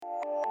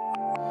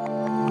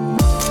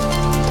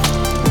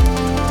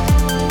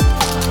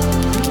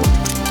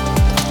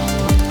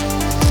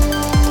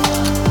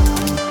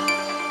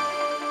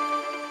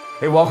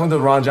welcome to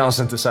the Ron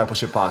Johnson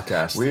Discipleship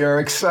Podcast. We are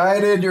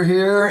excited you're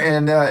here,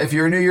 and if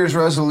your New Year's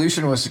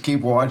resolution was to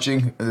keep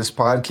watching this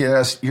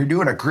podcast, you're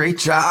doing a great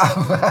job.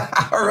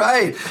 All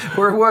right,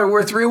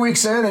 we're 3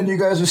 weeks in, and you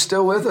guys are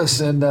still with us,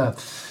 and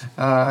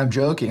I'm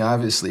joking,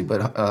 obviously,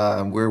 but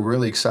we're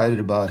really excited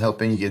about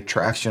helping you get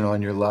traction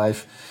on your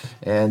life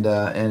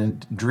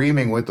and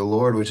dreaming with the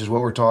Lord, which is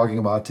what we're talking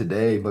about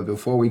today. But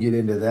before we get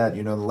into that,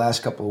 the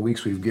last couple of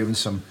weeks we've given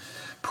some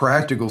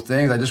practical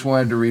things. I just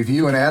wanted to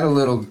review and add a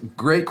little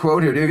great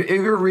quote here. Have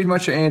you ever read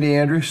much of Andy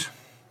Andrews?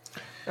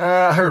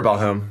 I heard about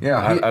him.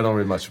 Yeah, I don't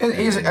read much.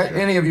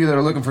 Any of you that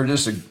are looking for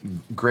just a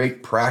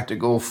great,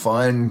 practical,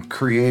 fun,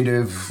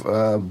 creative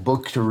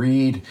book to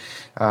read,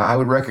 I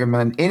would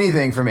recommend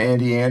anything from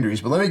Andy Andrews.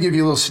 But let me give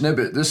you a little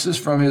snippet. This is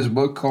from his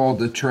book called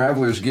The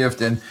Traveler's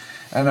Gift, and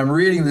I'm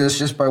reading this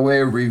just by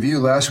way of review.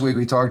 Last week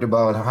we talked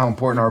about how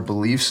important our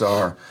beliefs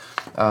are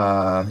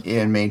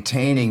in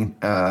maintaining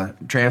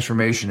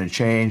transformation and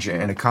change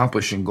and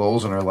accomplishing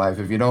goals in our life.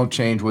 If you don't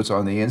change what's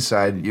on the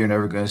inside, you're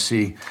never going to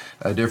see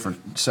a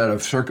different set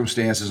of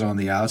circumstances on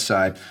the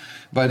outside.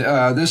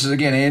 But this is,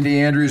 again, Andy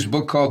Andrews'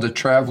 book called The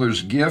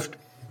Traveler's Gift.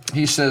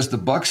 He says, "The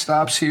buck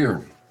stops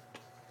here.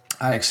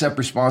 I accept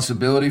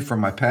responsibility for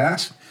my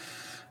past.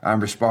 I'm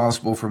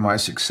responsible for my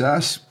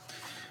success.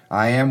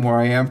 I am where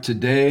I am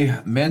today,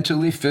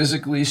 mentally,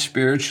 physically,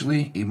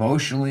 spiritually,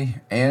 emotionally,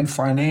 and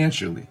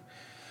financially,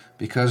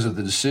 because of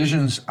the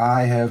decisions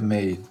I have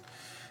made.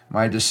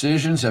 My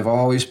decisions have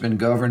always been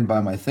governed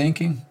by my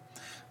thinking.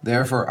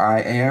 Therefore,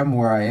 I am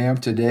where I am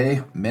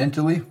today,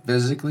 mentally,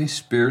 physically,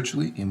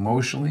 spiritually,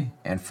 emotionally,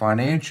 and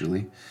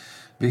financially,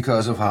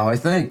 because of how I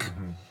think.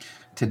 Mm-hmm.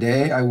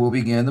 Today, I will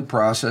begin the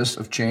process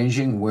of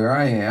changing where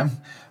I am,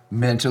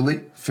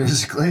 mentally,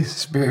 physically,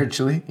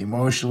 spiritually,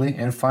 emotionally,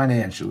 and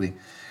financially,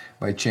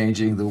 by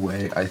changing the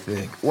way I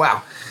think."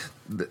 Wow.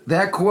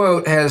 That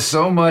quote has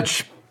so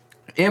much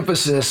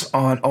emphasis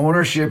on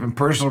ownership and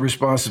personal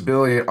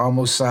responsibility. It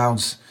almost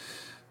sounds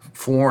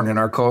foreign in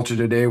our culture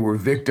today, where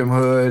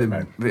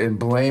victimhood and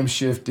blame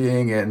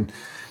shifting and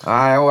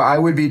I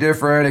would be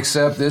different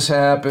except this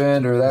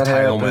happened or that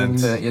happened.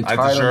 Entitlement.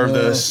 I deserve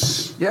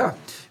this. Yeah.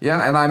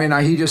 And I mean,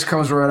 he just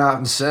comes right out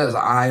and says,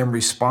 I am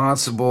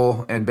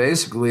responsible. And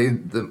basically,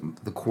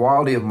 the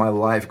quality of my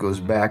life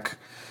goes back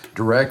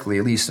directly,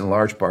 at least in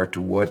large part,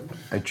 to what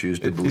I choose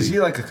to believe. Is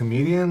he like a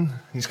comedian?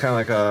 He's kind of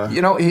like a...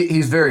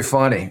 he's very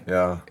funny.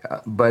 Yeah.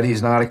 But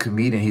he's not a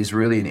comedian. He's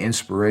really an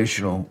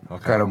inspirational,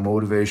 kind of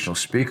motivational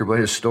speaker. But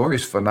his story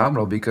is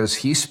phenomenal because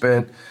he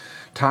spent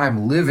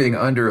time living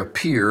under a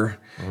pier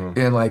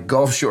in like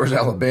Gulf Shores,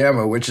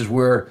 Alabama, which is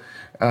where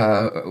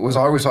was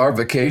always our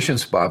vacation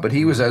spot. But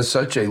he was at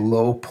such a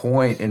low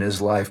point in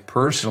his life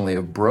personally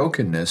of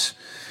brokenness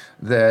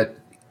that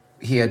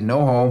he had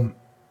no home,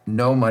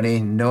 no money,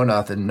 no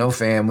nothing, no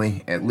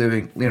family, and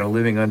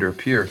living under a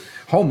pier,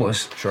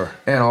 homeless. Sure.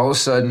 And all of a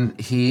sudden,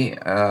 he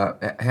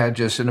had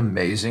just an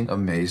amazing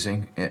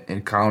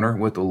encounter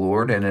with the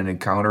Lord and an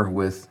encounter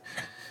with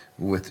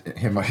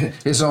him,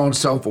 his own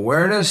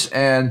self-awareness,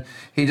 and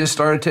he just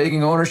started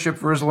taking ownership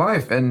for his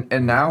life. And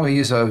now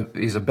he's a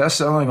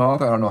best-selling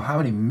author. I don't know how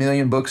many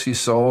million books he's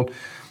sold.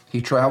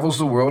 He travels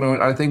the world,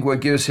 and I think what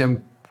gives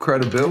him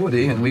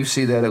credibility, and we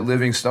see that at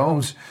Living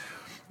Stones.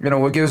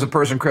 What gives a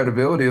person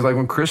credibility is like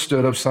when Chris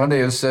stood up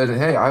Sunday and said,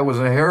 hey, I was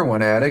a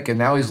heroin addict, and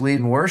now he's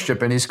leading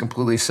worship, and he's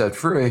completely set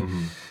free.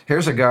 Mm-hmm.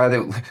 Here's a guy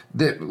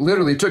that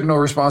literally took no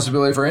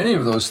responsibility for any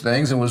of those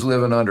things and was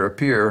living under a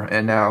pier,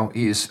 and now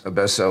he's a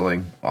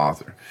best-selling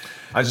author.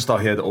 I just thought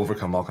he had to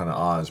overcome all kind of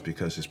odds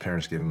because his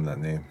parents gave him that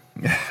name.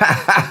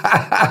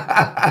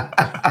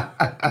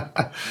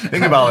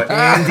 Think about it,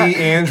 Andy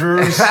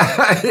Andrews.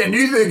 And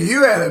you think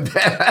you had a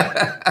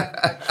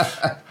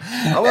bad...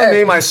 I'm going to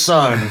name my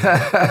son.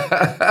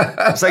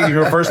 It's like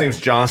your first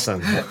name's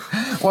Johnson.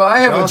 Well, I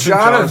have a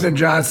Jonathan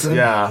Johnson.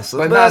 Yeah, so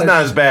but that's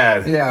not as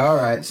bad. Yeah, all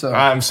right. So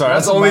I'm sorry.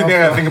 That's the only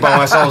thing I think about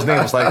when I saw his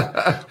name. It's like,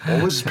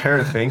 what was his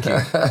parent thinking?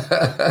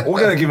 We're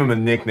going to give him a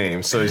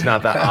nickname so he's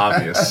not that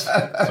obvious.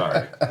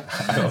 Sorry.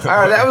 All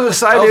right, that was a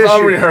side issue.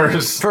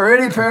 Unrehearsed. For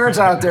any parents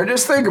out there,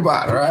 just think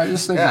about it, all right?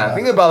 Just think about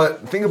it. About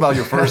it. Think about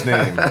your first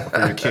name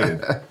for your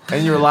kid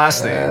and your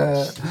last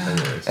name.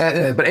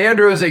 But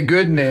Andrew is a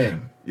good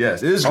name.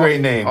 Yes, it is a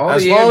great name.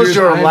 As long as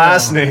your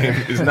last name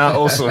is not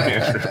also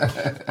Andrew.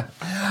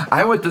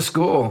 I went to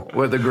school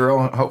with a girl,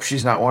 I hope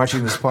she's not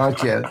watching this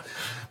podcast,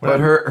 but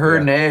her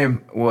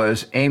name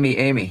was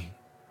Amy.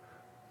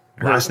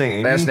 Her last name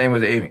Amy? Last name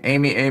was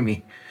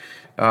Amy.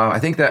 I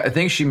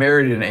think she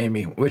married an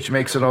Amy, which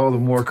makes it all the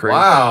more crazy.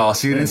 Wow.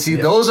 See,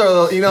 those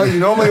are the, you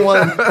normally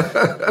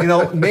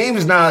want, name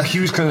is not a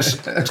huge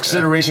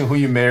consideration who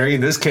you marry.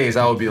 In this case,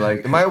 I would be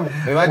like, am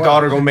my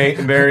daughter going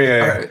to marry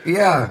a...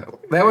 Yeah.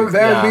 That would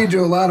lead to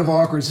a lot of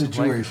awkward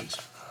situations.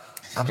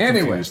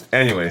 Anyways,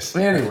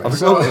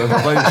 so,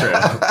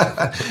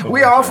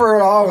 we offer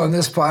it all on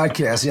this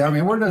podcast. Yeah, I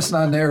mean, we're just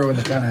not narrowing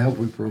the kind of help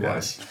we provide.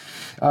 Yes.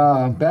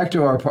 Back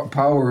to our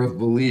power of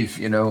belief.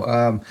 We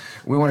want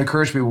to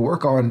encourage people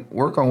work on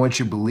what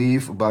you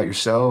believe about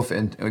yourself.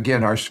 And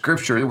again, our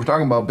scripture, we're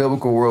talking about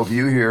biblical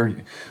worldview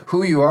here.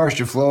 Who you are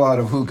should flow out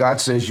of who God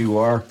says you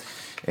are.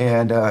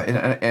 And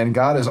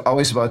God is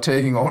always about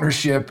taking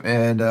ownership,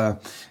 and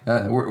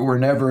we're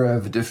never a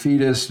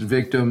defeatist,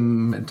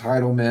 victim,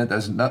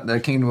 entitlement. The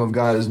kingdom of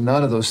God is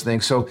none of those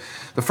things. So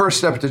the first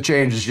step to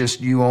change is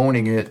just you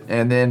owning it,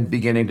 and then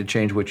beginning to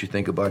change what you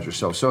think about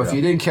yourself. So if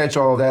you didn't catch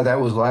all of that,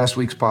 that was last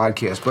week's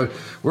podcast. But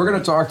we're going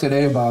to talk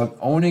today about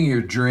owning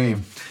your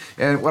dream.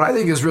 And what I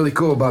think is really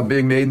cool about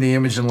being made in the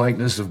image and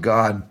likeness of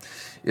God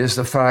is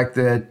the fact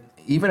that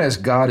even as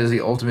God is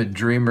the ultimate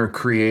dreamer,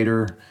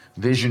 creator,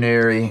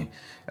 visionary,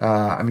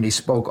 he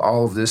spoke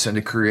all of this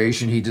into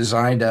creation. He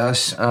designed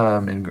us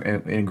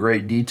in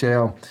great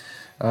detail.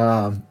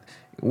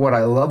 What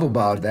I love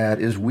about that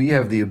is we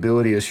have the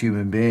ability as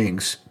human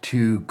beings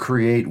to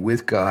create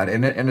with God,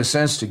 and in a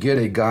sense to get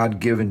a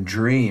God-given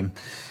dream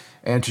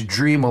and to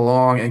dream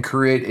along and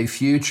create a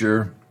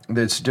future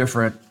that's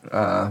different.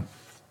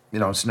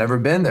 It's never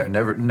been there,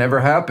 never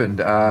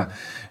happened.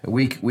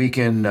 We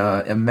can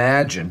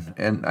imagine,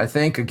 and I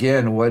think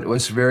again,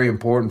 what's very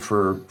important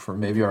for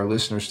maybe our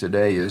listeners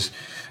today is,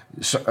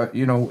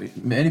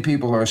 many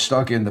people are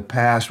stuck in the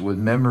past with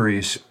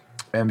memories,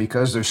 and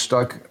because they're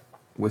stuck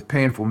with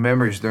painful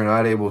memories, they're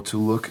not able to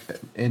look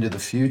into the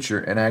future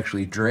and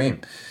actually dream.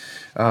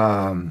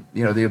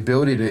 The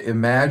ability to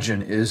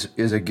imagine is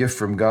a gift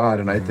from God,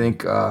 and I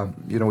think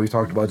we've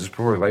talked about this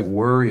before. Like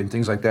worry and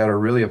things like that are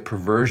really a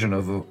perversion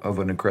of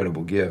an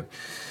incredible gift.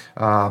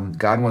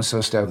 God wants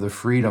us to have the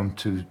freedom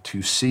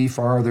to see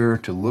farther,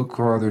 to look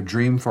farther,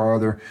 dream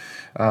farther,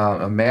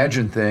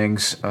 imagine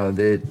things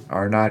that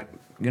are not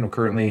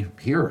currently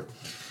here.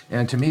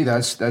 And to me,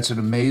 that's an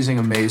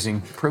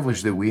amazing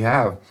privilege that we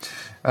have.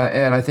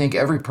 And I think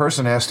every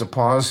person has to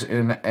pause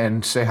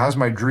and say, how's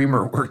my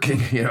dreamer working?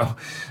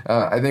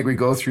 I think we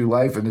go through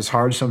life and it's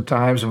hard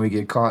sometimes, and we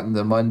get caught in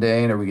the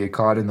mundane, or we get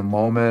caught in the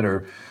moment,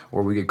 or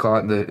we get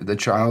caught in the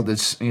child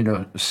that's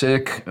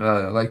sick,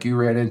 like you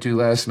ran into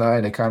last night,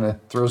 and it kind of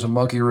throws a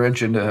monkey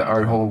wrench into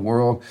our whole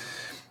world.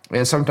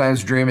 And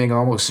sometimes dreaming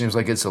almost seems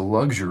like it's a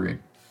luxury,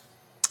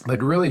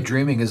 but really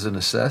dreaming is a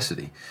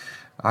necessity.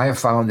 I have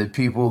found that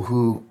people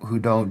who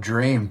don't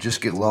dream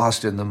just get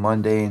lost in the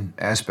mundane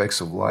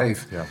aspects of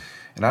life. Yeah.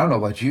 And I don't know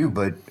about you,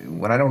 but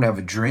when I don't have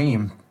a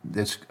dream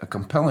that's a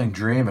compelling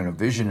dream and a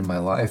vision in my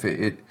life,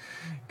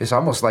 it's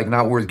almost like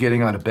not worth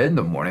getting out of bed in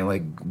the morning.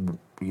 Like,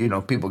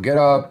 people get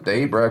up,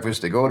 they eat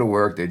breakfast, they go to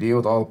work, they deal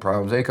with all the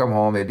problems, they come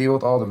home, they deal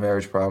with all the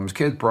marriage problems,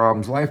 kid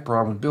problems, life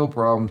problems, bill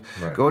problems,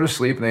 right. Go to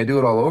sleep, and they do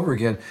it all over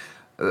again.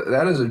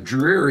 That is a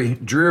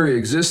dreary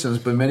existence,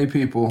 but many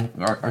people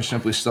are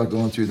simply stuck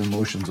going through the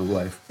motions of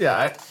life.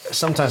 Yeah,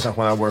 sometimes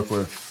when I work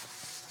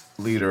with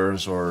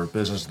leaders or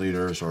business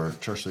leaders or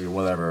church leaders,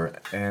 whatever,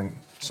 and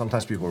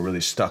sometimes people are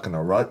really stuck in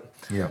a rut,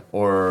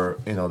 or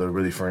they're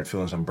really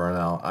feeling some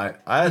burnout. I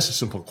ask a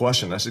simple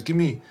question. I said,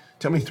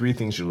 tell me 3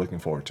 things you're looking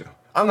forward to.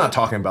 I'm not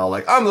talking about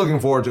like I'm looking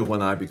forward to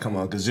when I become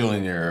a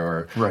gazillionaire,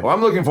 or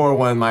I'm looking forward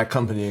when my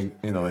company,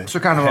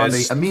 So kind of on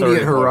the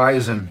immediate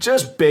horizon.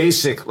 Just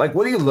basic. Like,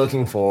 what are you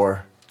looking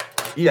for?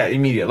 Yeah,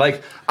 immediate.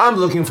 Like, I'm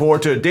looking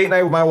forward to a date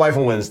night with my wife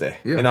on Wednesday.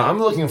 Yeah. I'm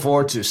looking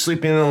forward to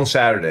sleeping in on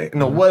Saturday.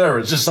 Whatever.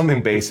 It's just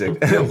something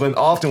basic. And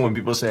when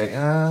people say,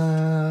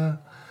 I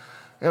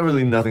got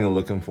really nothing to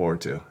looking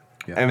forward to.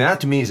 Yeah. I mean, that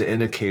to me is an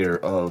indicator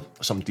of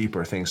some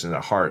deeper things in the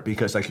heart,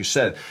 because like you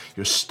said,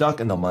 you're stuck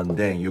in the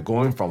mundane. You're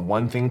going from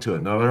one thing to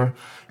another.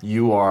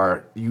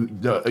 Your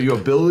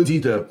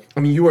ability to,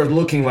 you are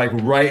looking like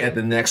right at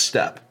the next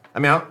step.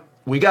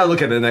 We got to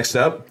look at the next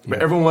step,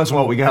 but every once in a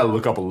while we got to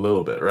look up a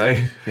little bit,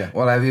 right? Yeah.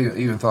 Well, I've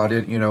even thought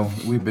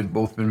we've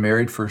both been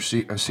married for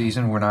a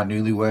season. We're not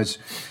newlyweds.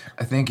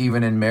 I think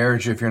even in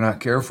marriage, if you're not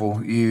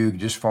careful, you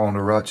just fall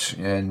into ruts,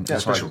 and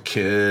especially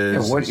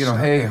kids.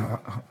 Hey,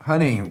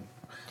 honey,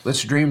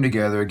 let's dream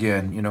together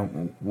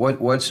again. What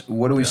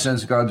do we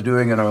sense God's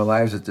doing in our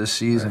lives at this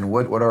season?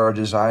 Right. What are our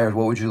desires?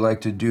 What would you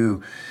like to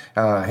do?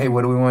 Hey,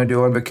 what do we want to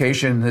do on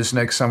vacation this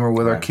next summer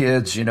with our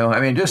kids?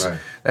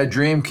 That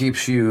dream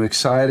keeps you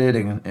excited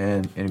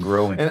and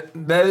growing. And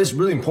that is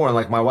really important.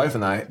 Like my wife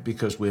and I,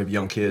 because we have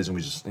young kids and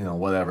we just,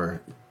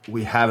 whatever,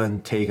 we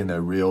haven't taken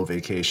a real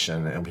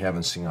vacation and we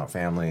haven't seen our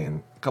family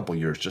in a couple of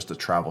years, just the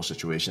travel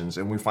situations.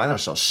 And we find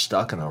ourselves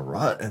stuck in a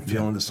rut and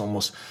feeling this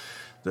almost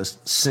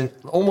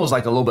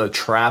like a little bit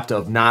trapped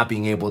of not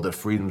being able to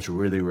freedom to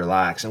really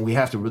relax. And we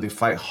have to really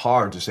fight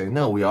hard to say,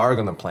 no, we are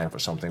going to plan for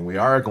something. We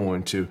are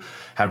going to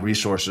have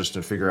resources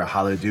to figure out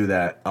how to do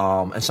that.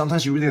 And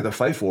sometimes you really have to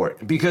fight for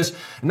it,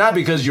 not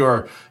because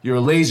you're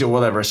lazy or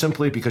whatever,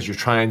 simply because you're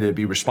trying to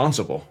be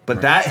responsible.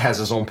 But that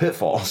has its own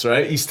pitfalls,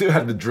 right? You still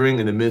have to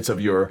drink in the midst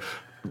of your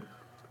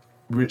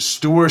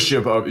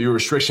stewardship of your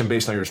restriction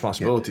based on your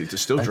responsibility to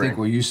still drink. I think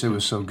what you said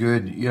was so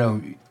good.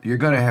 You're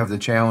going to have the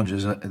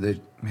challenges that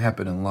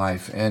happen in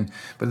life,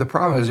 but the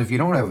problem is if you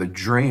don't have a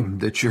dream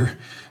that you're,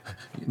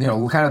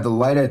 kind of the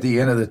light at the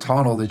end of the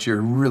tunnel that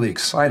you're really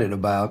excited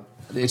about,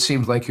 it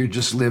seems like you're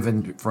just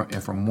living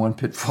from one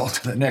pitfall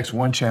to the next,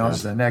 one challenge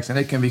to the next, and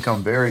it can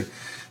become very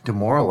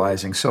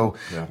demoralizing. So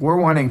we're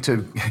wanting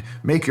to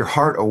make your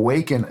heart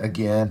awaken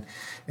again,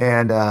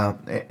 and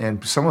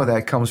some of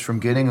that comes from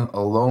getting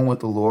alone with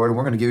the Lord.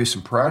 We're going to give you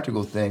some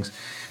practical things,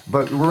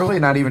 but we're really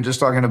not even just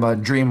talking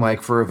about dream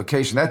like for a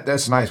vacation.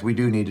 That's nice. We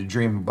do need to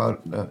dream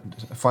about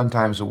fun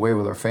times away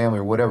with our family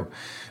or whatever.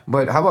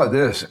 But how about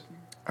this?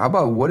 How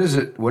about what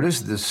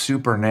is the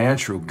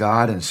supernatural,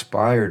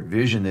 God-inspired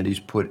vision that He's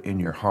put in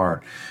your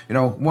heart? You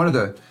know, one of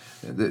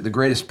the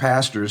greatest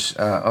pastors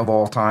of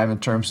all time in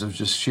terms of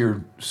just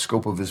sheer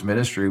scope of his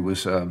ministry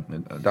was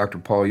Dr.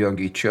 Paul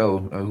Youngie Cho,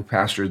 who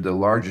pastored the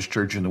largest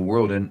church in the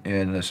world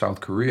in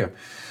South Korea.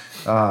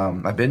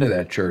 I've been to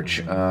that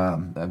church,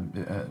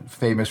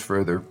 famous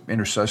for their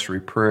intercessory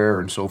prayer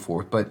and so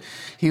forth. But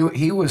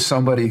he was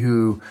somebody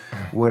who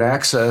would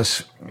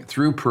access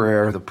through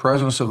prayer the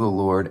presence of the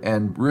Lord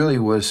and really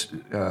was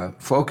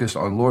focused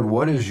on, Lord,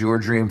 what is your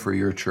dream for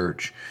your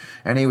church?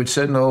 And he would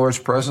sit in the Lord's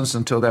presence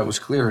until that was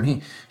clear.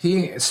 And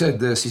he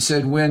said this, he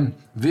said, when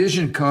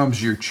vision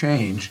comes, you're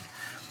changed.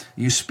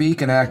 You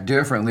speak and act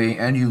differently,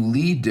 and you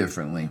lead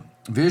differently.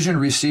 Vision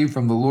received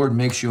from the Lord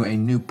makes you a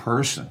new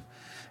person.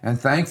 And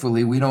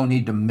thankfully, we don't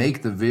need to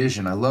make the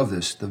vision. I love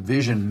this. The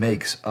vision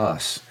makes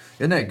us.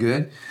 Isn't that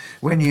good?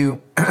 When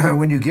you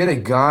get a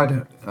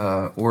God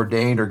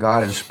ordained or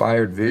God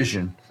inspired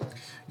vision,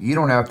 you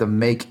don't have to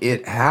make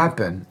it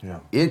happen. Yeah.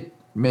 It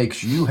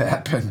makes you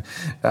happen.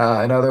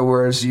 In other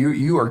words,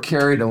 you are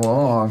carried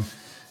along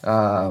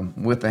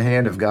with the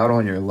hand of God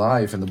on your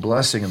life and the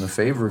blessing and the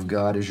favor of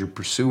God as you're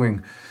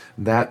pursuing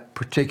that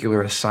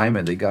particular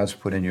assignment that God's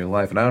put in your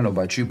life. And I don't know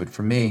about you, but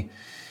for me,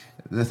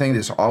 the thing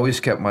that's always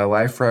kept my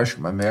life fresh,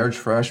 my marriage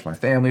fresh, my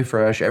family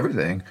fresh,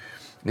 everything,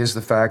 is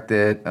the fact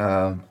that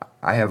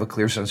I have a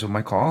clear sense of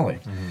my calling.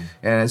 Mm-hmm.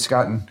 And it's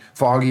gotten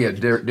foggy at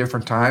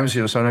different times.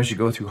 You know, sometimes you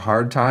go through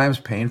hard times,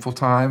 painful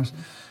times,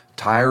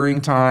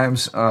 tiring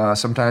times.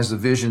 Sometimes the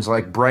vision's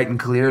like bright and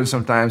clear, and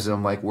sometimes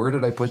I'm like, where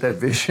did I put that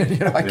vision? You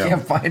know, I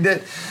can't find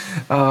it.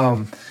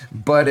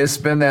 But it's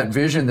been that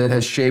vision that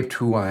has shaped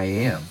who I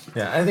am.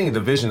 Yeah, I think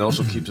the vision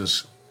also keeps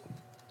us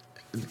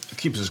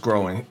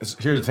growing.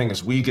 Here's the thing: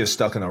 is we get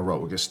stuck in our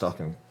rut. We get stuck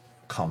in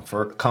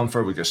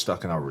comfort. We get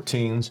stuck in our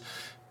routines.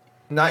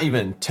 Not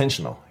even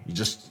intentional.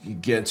 You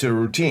get into a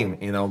routine,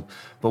 you know.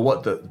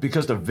 But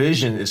because the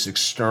vision is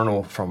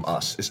external from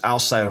us, it's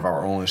outside of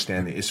our own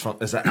understanding. It's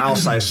an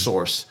outside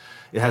source.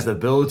 It has the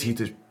ability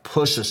to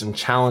push us and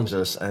challenge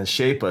us and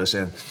shape us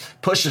and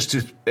push us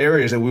to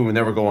areas that we would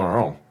never go on our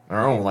own.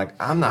 Like,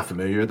 I'm not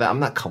familiar with that. I'm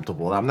not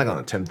comfortable with that. I'm not going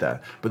to attempt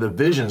that. But the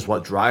vision is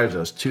what drives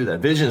us to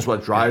that. Vision is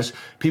what drives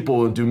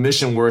people to do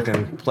mission work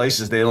in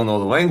places they don't know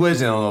the language,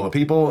 they don't know the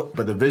people.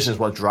 But the vision is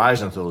what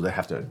drives them. So they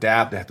have to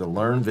adapt. They have to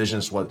learn. Vision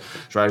is what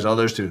drives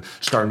others to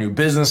start new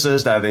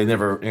businesses that they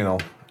never,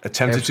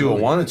 attempted to or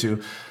wanted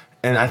to.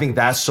 And I think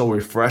that's so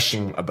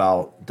refreshing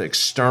about the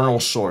external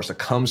source that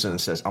comes in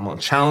and says, I'm going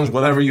to challenge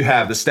whatever you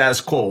have, the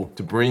status quo,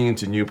 to bring you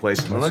into new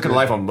places. Look at the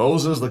life of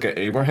Moses, look at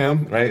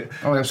Abraham, right?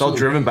 Oh, it's all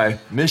driven by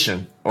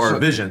mission or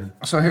vision.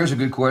 So here's a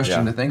good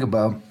question to think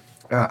about.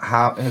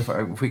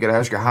 If we could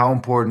ask you, how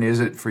important is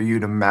it for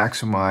you to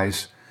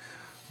maximize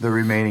the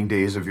remaining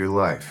days of your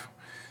life?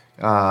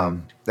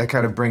 That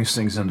kind of brings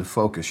things into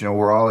focus. You know,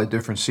 we're all at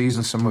different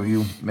seasons. Some of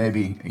you may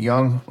be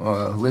young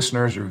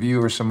listeners or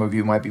viewers. Some of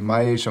you might be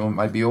my age. Some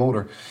might be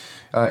older.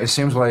 It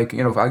seems like,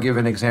 if I give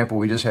an example,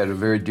 we just had a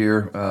very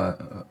dear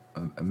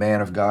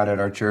man of God at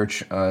our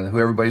church who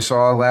everybody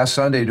saw last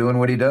Sunday doing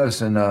what he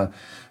does and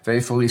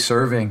faithfully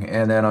serving.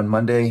 And then on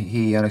Monday,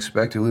 he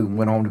unexpectedly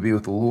went home to be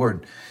with the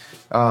Lord.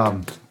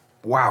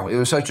 Wow, it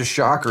was such a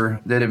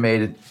shocker that it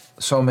made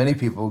so many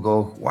people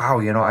go, wow,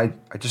 I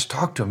just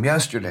talked to him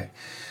yesterday.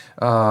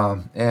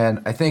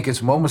 And I think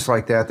it's moments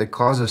like that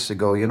cause us to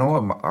go,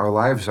 our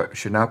lives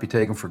should not be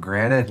taken for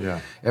granted. Yeah.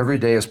 Every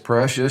day is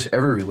precious.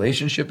 Every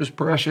relationship is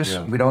precious.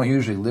 Yeah. We don't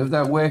usually live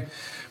that way.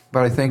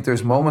 But I think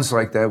there's moments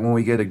like that when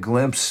we get a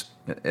glimpse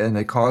and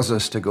they cause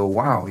us to go,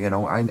 wow,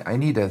 I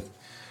need to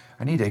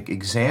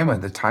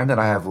examine the time that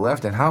I have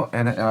left. And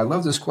I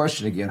love this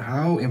question again.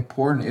 How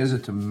important is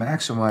it to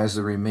maximize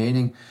the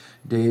remaining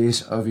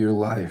days of your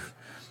life?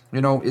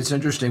 It's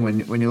interesting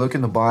when you look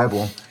in the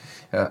Bible.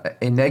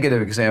 A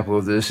negative example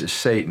of this is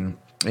Satan.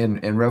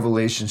 In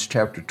Revelations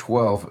chapter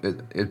 12,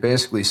 it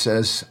basically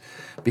says,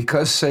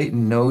 because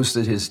Satan knows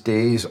that his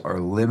days are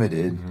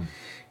limited,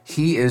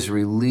 he is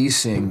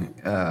releasing,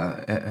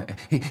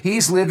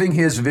 he's living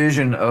his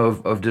vision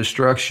of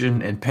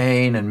destruction and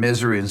pain and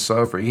misery and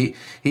suffering.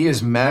 He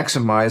is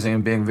maximizing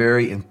and being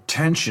very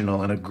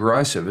intentional and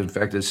aggressive. In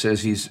fact, it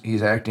says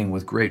he's acting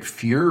with great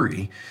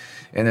fury,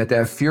 and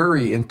that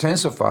fury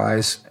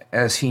intensifies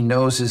as he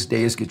knows his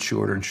days get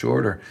shorter and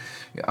shorter.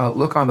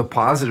 Look on the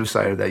positive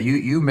side of that.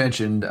 You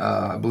mentioned,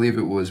 I believe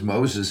it was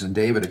Moses and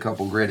David, a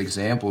couple great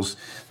examples.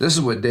 This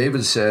is what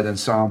David said in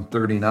Psalm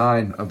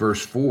 39,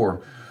 verse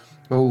 4.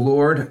 O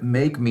Lord,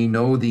 make me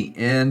know the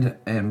end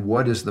and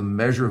what is the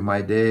measure of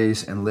my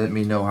days, and let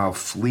me know how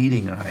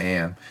fleeting I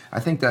am. I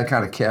think that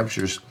kind of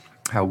captures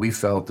how we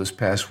felt this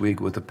past week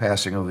with the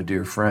passing of a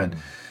dear friend.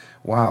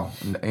 Wow,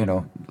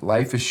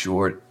 life is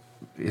short.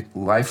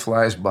 Life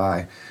flies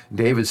by.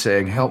 David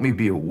saying, help me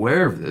be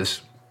aware of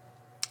this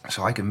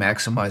so I can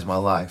maximize my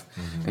life.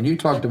 And you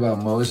talked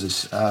about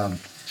Moses.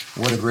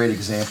 What a great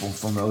example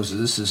for Moses.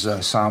 This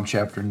is Psalm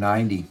chapter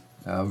 90,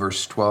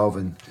 verse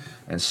 12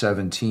 and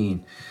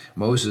 17.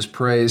 Moses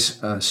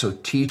prays, so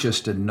teach us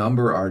to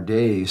number our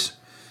days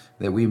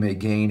that we may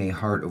gain a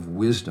heart of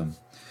wisdom.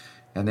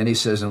 And then he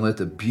says, and let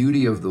the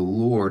beauty of the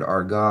Lord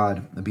our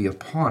God be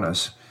upon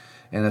us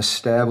and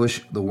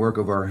establish the work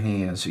of our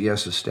hands.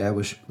 Yes,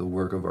 establish the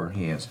work of our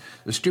hands.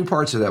 There's two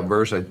parts of that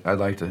verse I'd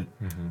like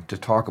to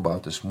talk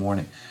about this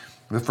morning.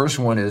 The first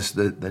one is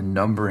the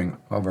numbering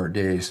of our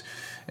days.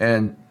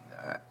 And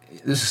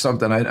this is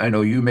something I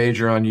know you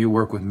major on. You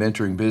work with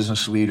mentoring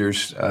business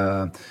leaders.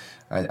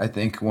 I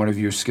think one of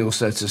your skill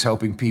sets is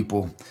helping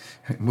people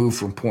move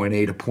from point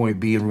A to point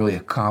B and really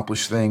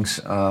accomplish things.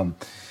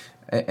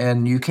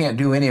 And you can't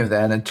do any of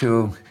that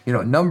until,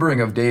 numbering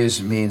of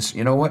days means,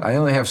 I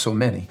only have so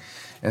many.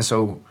 And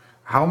so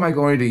how am I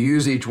going to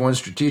use each one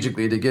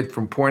strategically to get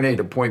from point A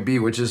to point B,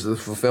 which is the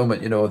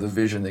fulfillment, of the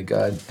vision that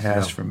God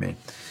has for me.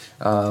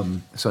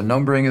 So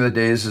numbering of the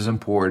days is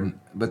important.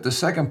 But the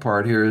second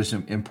part here is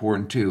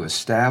important too,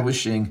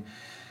 establishing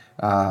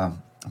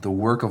the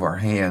work of our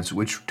hands,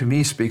 which to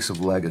me speaks of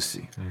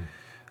legacy.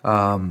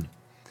 I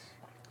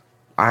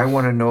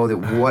want to know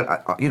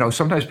that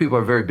sometimes people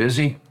are very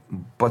busy,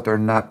 but they're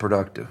not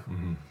productive.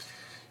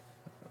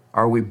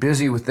 Are we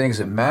busy with things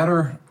that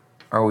matter?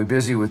 Are we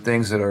busy with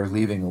things that are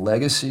leaving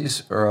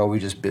legacies, or are we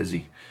just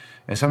busy?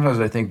 And sometimes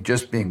I think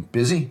just being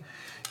busy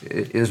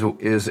is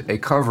a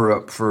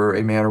cover-up for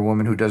a man or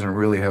woman who doesn't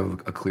really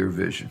have a clear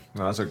vision.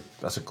 No,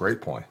 that's a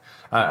great point.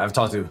 I've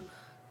talked to,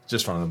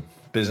 just from a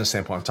business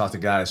standpoint, I've talked to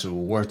guys who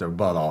work their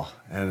butt off.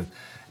 And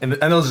I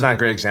know this is not a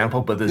great example,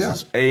 but this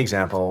is a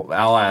example.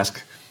 I'll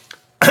ask,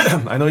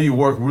 I know you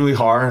work really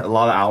hard, a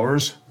lot of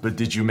hours, but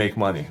did you make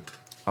money?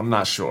 I'm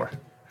not sure.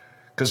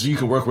 Because you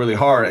can work really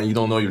hard and you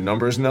don't know your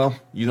numbers now.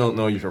 You don't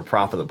know if you're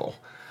profitable.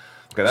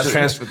 Okay, that's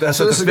physical.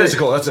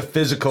 That's a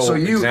physical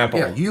example.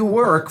 Yeah, you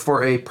work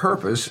for a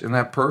purpose, and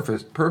that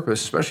purpose,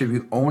 especially if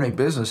you own a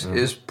business,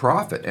 is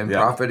profit. And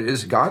profit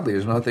is godly.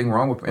 There's nothing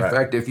wrong with it. In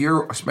fact, if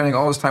you're spending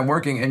all this time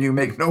working and you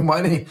make no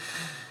money,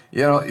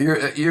 you're not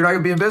going to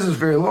be in business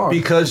very long.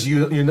 Because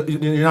you're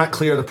not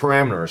clear of the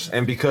parameters.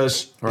 And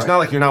because it's not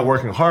like you're not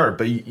working hard,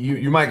 but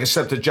you might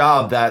accept a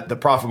job that the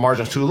profit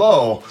margin is too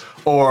low,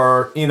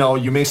 or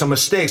you made some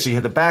mistakes, so you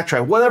had to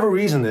backtrack. Whatever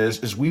reason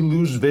is we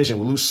lose vision,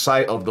 we lose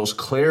sight of those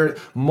clear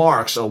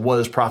marks of what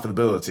is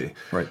profitability.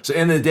 Right. So at the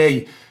end of the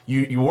day,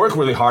 you work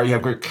really hard, you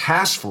have great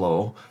cash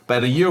flow, but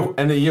at the end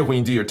of the year when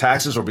you do your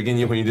taxes, or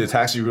beginning of the year when you do the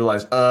taxes, you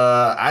realize,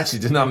 I actually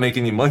did not make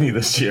any money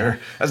this year.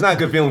 That's not a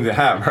good feeling to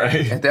have,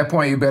 right? At that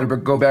point, you better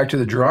go back to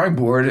the drawing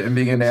board and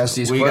begin to ask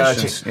these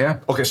questions.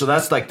 Okay, so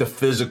that's like the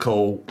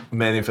physical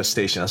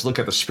manifestation. Let's look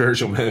at the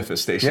spiritual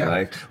manifestation. Yeah.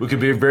 Like we could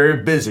be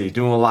very busy,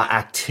 doing a lot of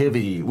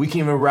activity. We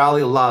can even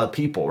rally a lot of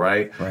people,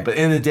 right? But at the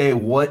end of the day,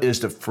 what is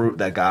the fruit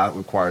that God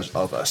requires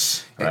of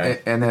us, right?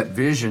 And that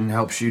vision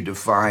helps you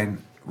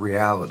define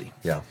reality.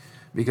 Yeah.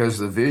 Because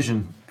the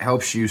vision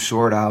helps you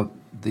sort out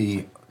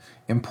the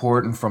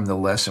important from the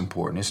less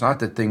important. It's not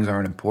that things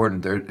aren't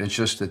important. It's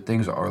just that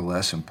things are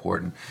less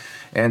important.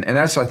 And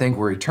that's, I think,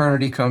 where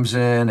eternity comes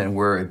in and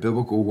where a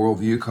biblical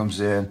worldview comes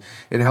in.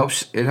 It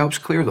helps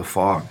clear the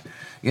fog.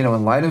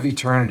 In light of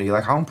eternity,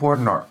 like how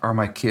important are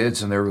my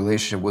kids and their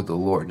relationship with the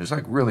Lord? It's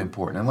like really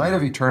important. In light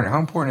of eternity, how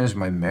important is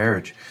my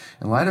marriage?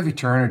 In light of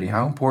eternity,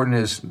 how important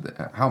is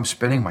how I'm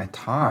spending my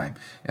time?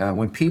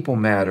 When people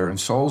matter and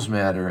souls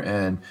matter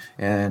and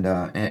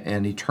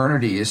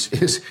eternity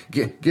is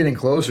getting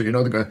closer.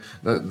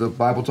 The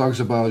Bible talks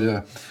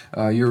about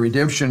your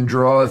redemption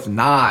draweth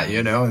nigh.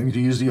 To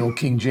use the old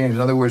King James. In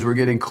other words, we're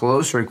getting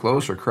closer and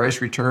closer.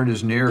 Christ's return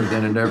is nearer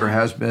than it ever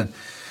has been.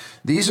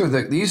 These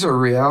are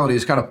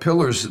realities, kind of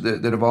pillars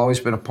that have always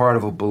been a part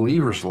of a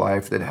believer's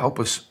life that help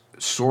us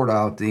sort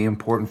out the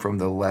important from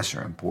the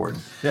lesser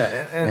important.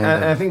 Yeah,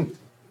 and I think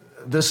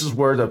this is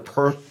where the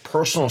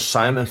personal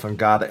assignment from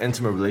God, the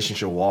intimate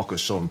relationship walk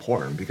is so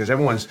important, because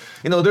everyone's,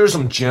 there's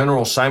some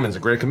general assignments, a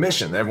Great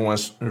Commission.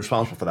 Everyone's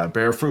responsible for that.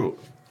 Bear fruit.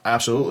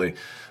 Absolutely.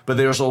 But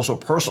there's also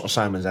personal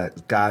assignments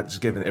that God's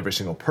given every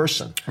single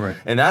person. Right.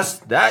 And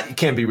that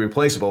can't be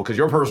replaceable, because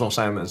your personal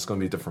assignment is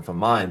going to be different from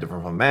mine,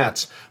 different from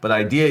Matt's. But the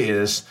idea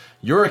is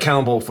you're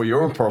accountable for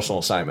your own personal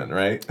assignment,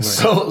 right?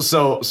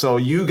 So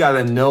you got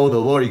to know the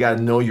Lord. You got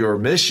to know your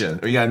mission,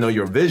 or you got to know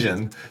your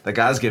vision that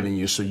God's given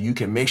you, so you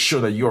can make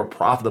sure that you're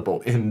profitable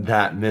in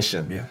that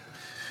mission.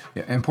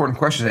 Yeah, important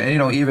questions.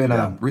 And, even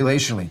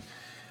relationally.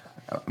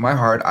 My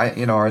heart,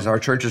 as our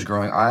church is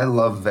growing, I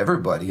love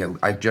everybody.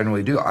 I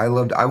generally do. I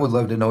would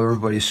love to know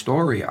everybody's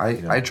story.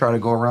 I try to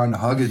go around and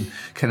hug and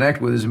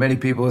connect with as many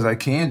people as I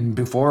can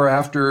before,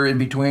 after, in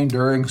between,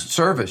 during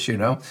service. We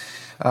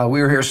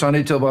were here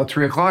Sunday till about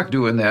 3:00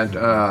 doing that.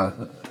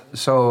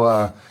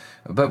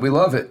 But we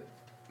love it.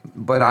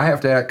 But I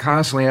have to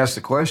constantly ask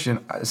the question,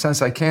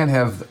 since I can't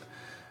have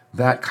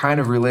that kind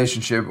of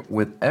relationship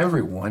with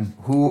everyone,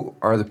 who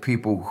are the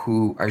people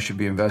who I should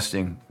be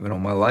investing,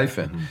 my life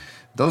in? Mm-hmm.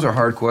 Those are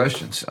hard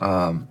questions,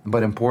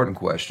 but important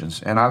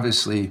questions. And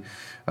obviously,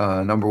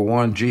 number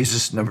one,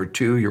 Jesus. Number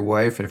two, your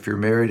wife, and if you're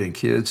married, and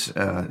kids,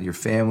 your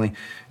family.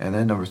 And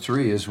then number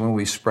three is when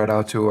we spread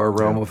out to our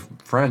realm of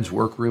friends,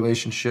 work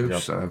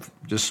relationships,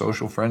 just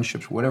social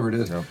friendships, whatever it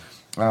is.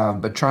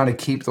 But trying to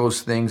keep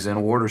those things in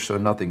order so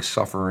nothing's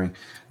suffering,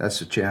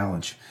 that's a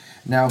challenge.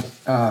 Now,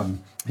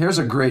 here's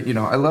a great,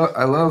 I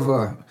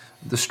love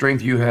the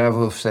strength you have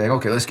of saying,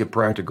 okay, let's get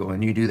practical.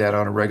 And you do that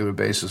on a regular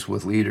basis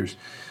with leaders.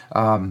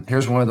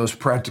 Here's one of those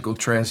practical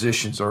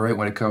transitions, all right,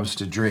 when it comes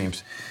to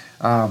dreams.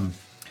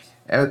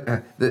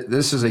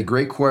 This is a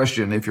great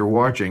question. If you're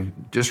watching,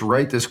 just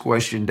write this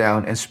question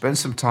down and spend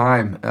some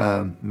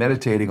time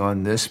meditating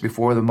on this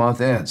before the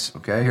month ends.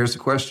 Okay, here's the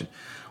question.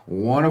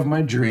 One of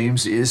my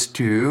dreams is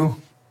to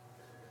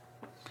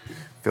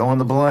fill in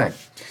the blank.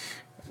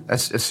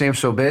 It seems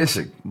so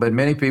basic, but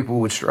many people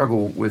would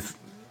struggle with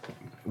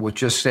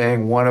just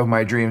saying one of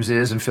my dreams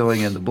is and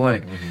filling in the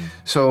blank. Mm-hmm.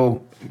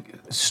 So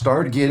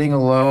start getting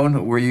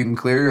alone where you can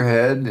clear your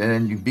head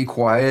and you be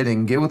quiet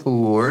and get with the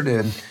Lord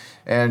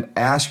and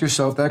ask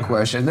yourself that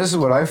question. This is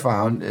what I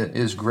found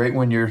is great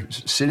when you're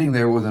sitting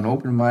there with an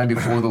open mind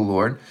before the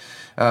Lord.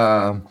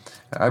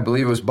 I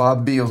believe it was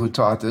Bob Beal who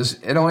taught this.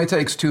 It only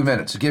takes 2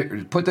 minutes.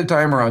 Put the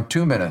timer on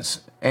 2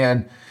 minutes.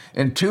 And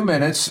in 2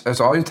 minutes, that's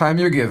all the time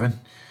you're given,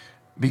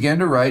 begin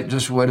to write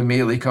just what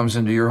immediately comes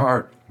into your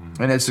heart.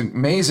 Mm-hmm. And it's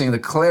amazing the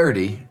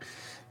clarity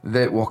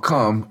that will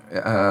come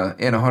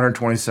in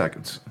 120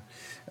 seconds.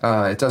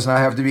 It does not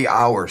have to be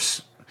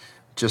hours.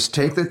 Just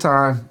take the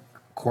time,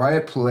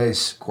 quiet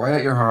place,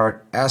 quiet your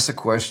heart, ask the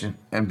question,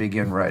 and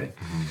begin writing.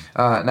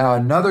 Mm-hmm. Now,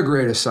 another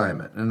great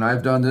assignment, and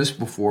I've done this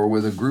before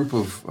with a group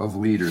of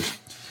leaders,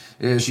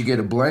 is you get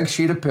a blank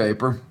sheet of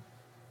paper,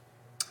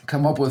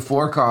 come up with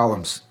 4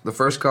 columns. The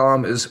first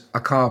column is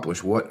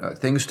accomplish, what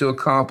things to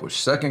accomplish.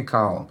 Second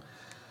column,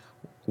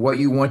 what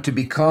you want to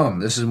become.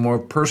 This is more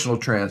personal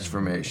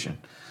transformation.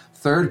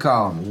 Third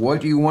column,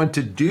 what you want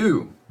to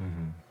do.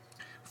 Mm-hmm.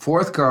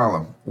 Fourth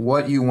column,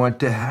 what you want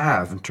to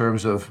have in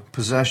terms of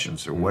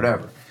possessions or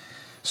whatever.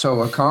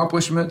 So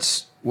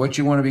accomplishments, what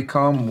you want to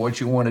become,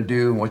 what you want to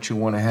do, and what you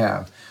want to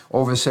have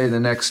over, say, the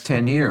next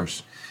 10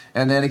 years.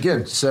 And then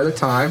again, set a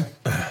time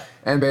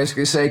and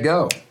basically say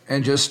go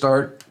and just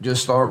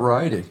start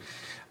writing.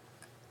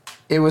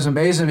 It was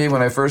amazing to me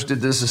when I first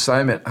did this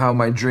assignment how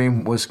my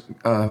dream was,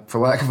 for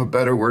lack of a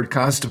better word,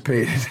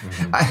 constipated.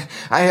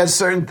 Mm-hmm. I had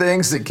certain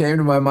things that came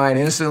to my mind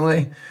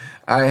instantly.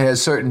 I had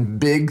certain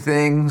big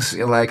things,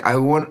 like I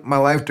want my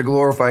life to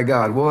glorify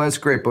God. Well, that's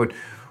great, but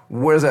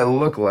what does that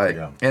look like?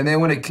 Yeah. And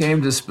then when it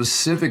came to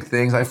specific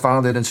things, I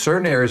found that in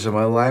certain areas of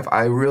my life,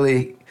 I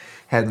really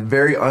had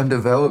very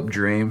undeveloped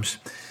dreams.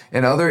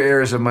 In other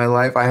areas of my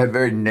life, I had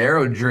very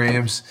narrow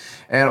dreams.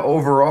 And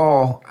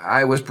overall,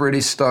 I was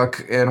pretty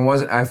stuck and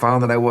I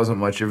found that I wasn't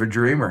much of a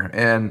dreamer.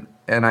 And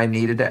I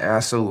needed to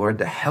ask the Lord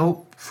to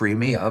help free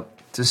me up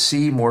to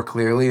see more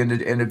clearly and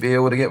to be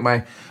able to get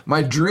my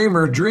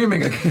dreamer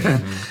dreaming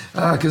again.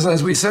 Because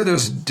as we said,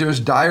 there's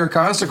dire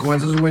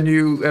consequences when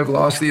you have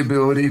lost the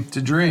ability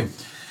to dream.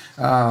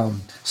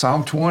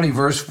 Psalm 20,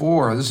 verse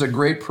 4, this is a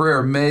great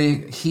prayer.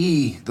 May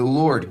He, the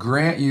Lord,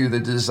 grant you the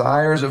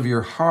desires of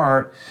your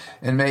heart,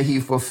 and may He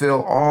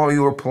fulfill all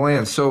your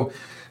plans. So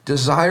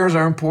desires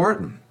are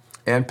important,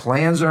 and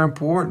plans are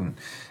important.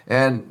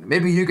 And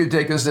maybe you could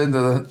take us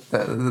into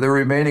the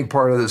remaining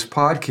part of this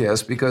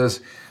podcast, because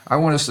I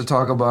want us to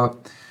talk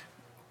about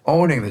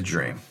owning the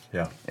dream.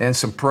 Yeah. And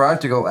some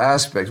practical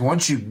aspects.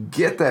 Once you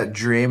get that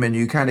dream and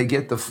you kind of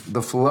get the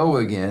flow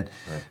again,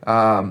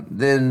 right,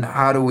 then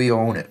how do we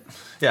own it?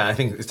 Yeah, I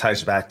think it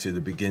ties back to the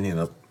beginning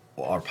of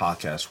our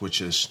podcast, which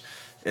is,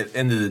 at the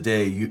end of the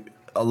day,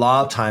 a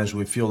lot of times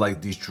we feel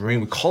like these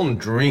dreams, we call them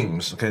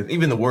dreams, okay?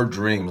 Even the word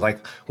dream,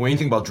 like when you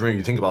think about dream,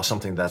 you think about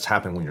something that's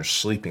happening when you're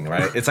sleeping,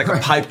 right? It's like a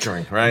pipe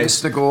dream, right?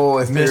 Mystical,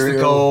 ethereal.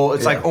 Mystical.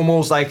 It's like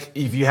almost like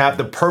if you have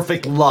the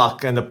perfect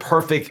luck and the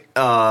perfect,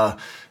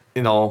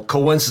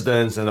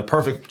 coincidence and the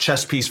perfect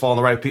chess piece fall in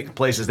the right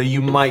places, that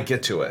you might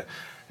get to it.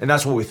 And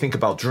that's what we think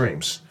about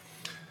dreams.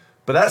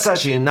 But that's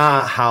actually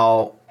not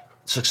how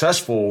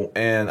successful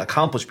and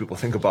accomplished people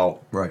think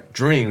about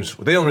dreams.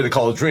 They don't really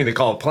call it a dream, they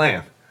call it a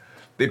plan.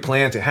 They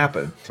plan to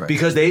happen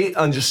because they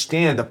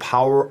understand the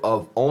power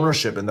of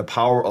ownership and the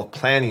power of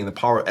planning, the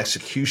power of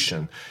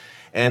execution,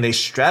 and they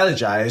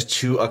strategize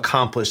to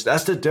accomplish.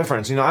 That's the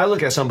difference. I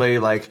look at somebody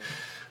like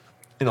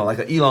an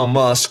Elon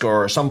Musk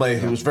or somebody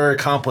who's very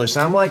accomplished,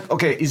 and I'm like,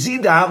 okay, is he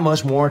that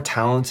much more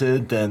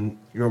talented than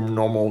your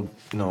normal,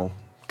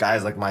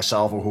 guys like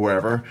myself or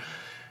whoever?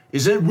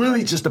 Is it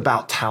really just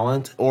about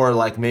talent, or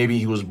like maybe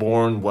he was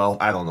born, well,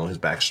 I don't know his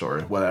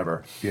backstory,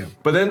 whatever. Yeah.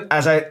 But then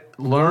as I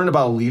learn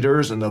about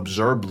leaders and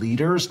observe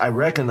leaders, I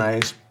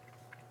recognize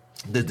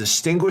the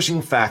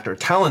distinguishing factor.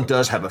 Talent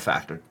does have a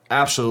factor.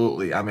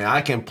 Absolutely. I mean,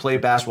 I can play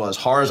basketball as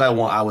hard as I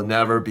want. I would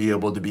never be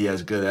able to be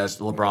as good as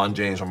LeBron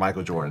James or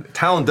Michael Jordan.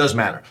 Talent does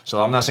matter.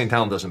 So I'm not saying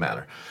talent doesn't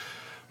matter.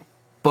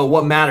 But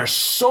what matters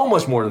so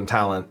much more than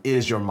talent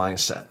is your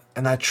mindset.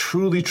 And I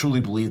truly,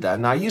 truly believe that.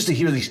 And I used to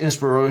hear these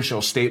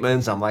inspirational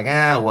statements. I'm like,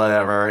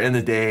 whatever. In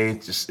the day,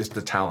 it's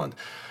the talent.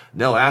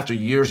 No, after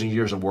years and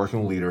years of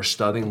working with leaders,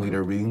 studying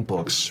leader, reading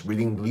books,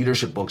 reading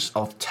leadership books,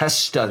 of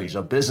test studies,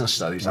 of business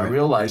studies, I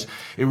realized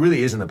it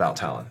really isn't about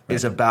talent.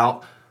 It's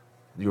about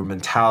your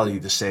mentality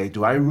to say,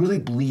 do I really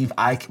believe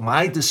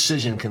my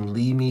decision can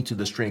lead me to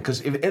this dream?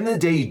 Because if at the end of the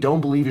day you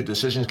don't believe your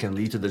decisions can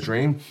lead to the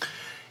dream,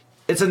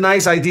 it's a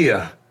nice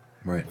idea.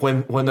 Right.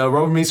 When the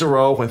rubber meets the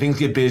road, when things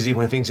get busy,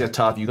 when things get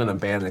tough, you're going to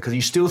abandon it because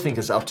you still think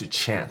it's up to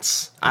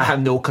chance. I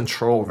have no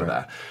control over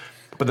that.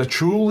 But the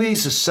truly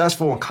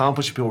successful,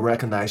 accomplished people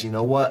recognize, you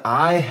know what?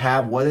 I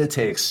have what it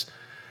takes.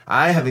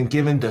 I have been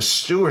given the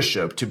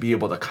stewardship to be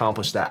able to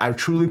accomplish that. I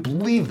truly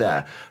believe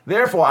that.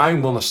 Therefore,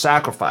 I'm going to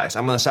sacrifice.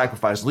 I'm going to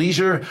sacrifice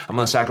leisure. I'm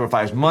going to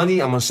sacrifice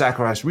money. I'm going to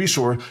sacrifice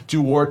resource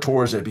to work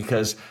towards it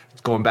because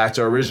going back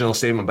to our original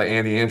statement by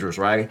Andy Andrews,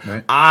 right?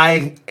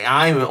 I'm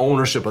in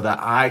ownership of that.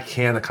 I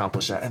can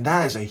accomplish that. And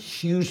that is a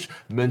huge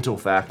mental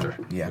factor.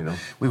 Yeah. You know?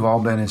 We've all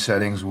been in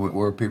settings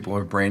where people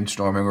are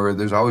brainstorming, or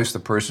there's always the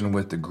person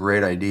with the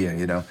great idea,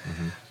 you know.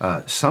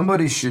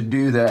 Somebody should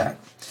do that.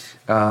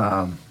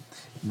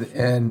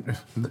 And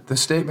the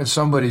statement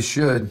 "somebody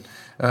should"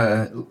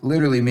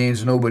 literally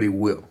means nobody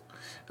will.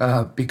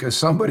 Because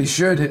somebody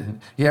should,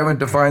 you haven't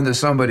defined the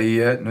somebody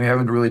yet, and we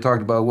haven't really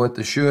talked about what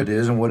the should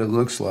is and what it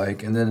looks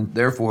like, and then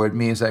therefore it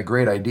means that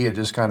great idea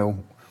just kind of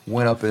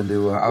went up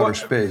into outer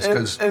space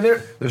because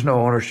there's no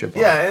ownership.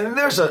 And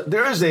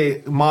there is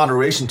a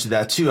moderation to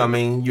that too. I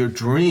mean, your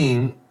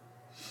dream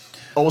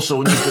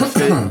also needs to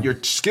fit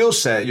your skill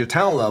set, your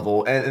talent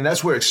level, and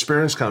that's where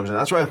experience comes in.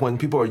 That's why when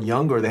people are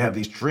younger, they have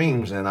these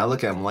dreams, and I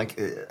look at them like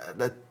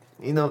that.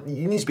 You know,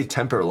 you need to be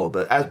tempered a little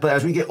bit. But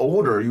as we get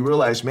older, you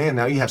realize, man,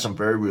 now you have some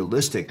very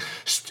realistic.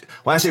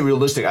 When I say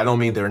realistic, I don't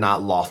mean they're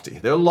not lofty.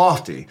 They're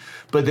lofty,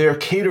 but they're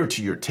catered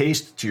to your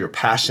taste, to your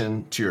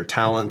passion, to your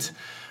talent.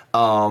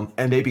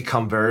 And they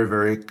become very,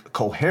 very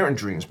coherent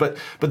dreams. But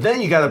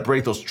then you got to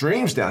break those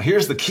dreams down.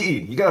 Here's the key.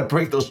 You got to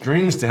break those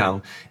dreams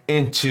down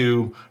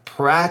into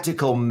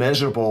practical,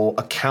 measurable,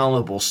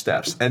 accountable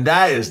steps. And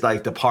that is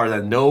like the part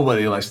that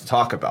nobody likes to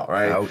talk about,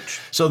 right? Ouch.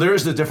 So there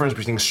is the difference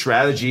between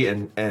strategy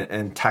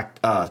and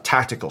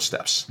tactical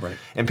steps. Right.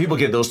 And people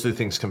get those two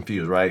things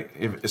confused, right?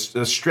 If it's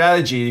a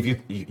strategy, if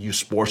you use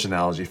sports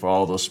analogy for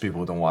all those people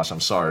who don't watch,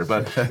 I'm sorry.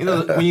 But you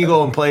know, when you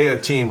go and play a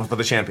team for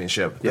the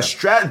championship,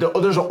 there's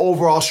an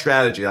overall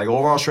strategy. Like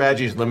overall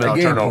strategy is limit our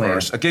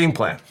turnovers, a game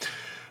plan.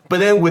 But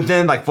then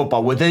within like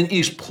football, within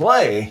each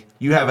play,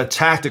 you have a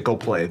tactical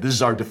play. This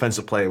is our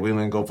defensive play. We're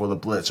going to go for the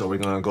blitz, or we're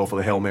going to go for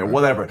the Hail Mary,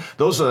 whatever.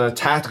 Those are the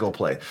tactical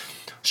play.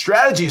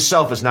 Strategy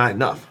itself is not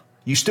enough.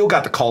 You still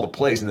got to call the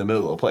plays in the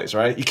middle of the plays,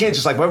 right? You can't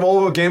just like, we have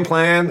a game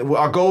plan.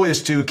 Our goal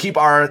is to keep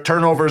our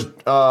turnovers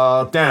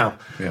down.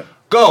 Yeah.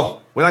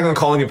 Go. We're not going to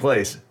call any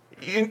plays.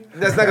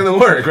 That's not going to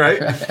work, right?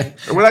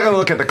 We're not going to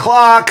look at the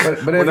clock. But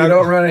if you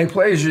don't run any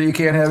plays, you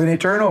can't have any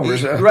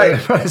turnovers. Right.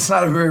 It's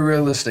not a very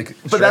realistic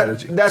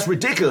strategy. That's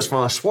ridiculous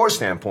from a sports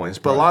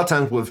standpoint. But a lot of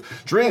times with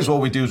dreams,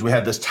 what we do is we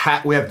have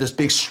this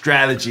big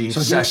strategy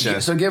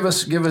session. So give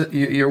us.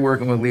 You're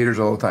working with leaders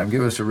all the time.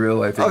 Give us a real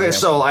life example. Okay,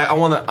 so I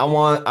want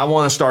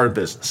to start a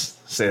business.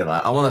 Say that.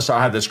 I want to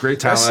have this great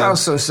talent. That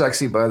sounds so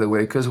sexy, by the way,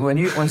 because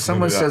when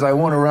someone says, I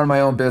want to run my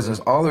own business,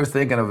 all they're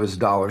thinking of is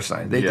dollar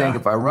sign. They think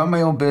if I run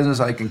my own business,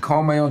 I can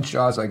call my own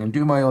shots, I can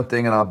do my own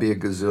thing, and I'll be a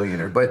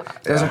gazillionaire. But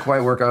it doesn't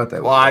quite work out that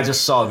way. Well, I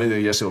just saw a video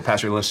yesterday with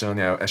Patrick Lynstone,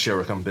 at Share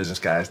Become Business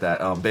Guys, that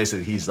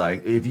basically he's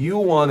like, if you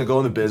want to go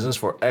into business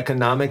for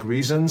economic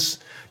reasons,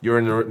 you're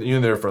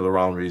in there for the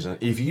wrong reason.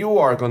 If you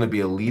are going to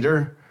be a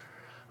leader,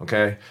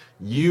 okay,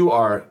 you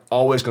are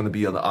always going to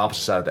be on the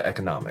opposite side of the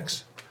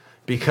economics.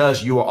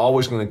 Because you are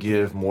always going to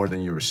give more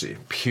than you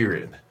receive,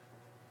 period.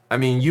 I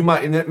mean,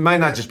 it might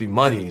not just be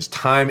money, it's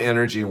time,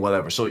 energy, and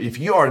whatever. So if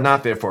you are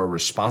not there for a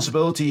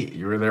responsibility,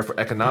 you're there for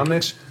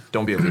economics,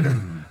 don't be a leader.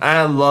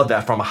 I love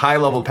that from a high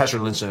level.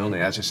 Patrick Lynstone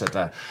actually said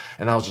that.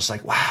 And I was just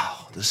like,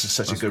 wow, this is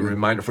such a good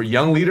reminder for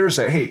young leaders.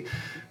 Say, hey,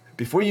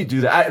 before you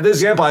do that, the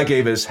example I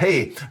gave is,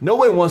 hey,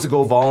 nobody wants to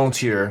go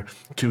volunteer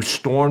to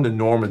storm the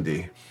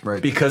Normandy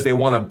because they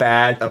want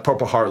a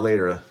Purple Heart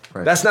later.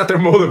 Right. That's not their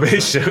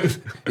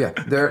motivation. Yeah,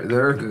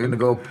 they're going to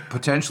go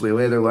potentially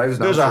lay their lives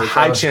down. There's a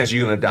high chance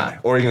you're going to die,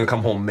 or you're going to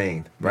come home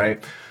maimed,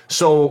 right?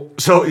 So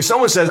if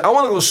someone says, I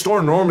want to go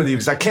storm Normandy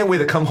because I can't wait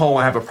to come home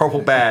and have a purple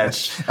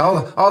badge.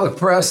 all the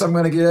press I'm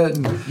going to get.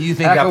 And you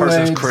think that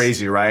person's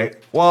crazy, right?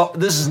 Well,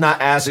 this is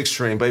not as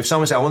extreme, but if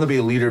someone says, I want to be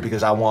a leader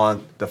because I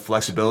want the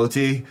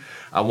flexibility,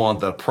 I want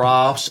the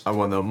props, I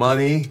want the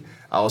money,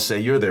 I'll say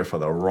you're there for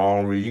the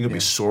wrong reason. You're going to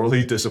be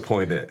sorely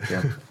disappointed.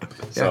 Yeah.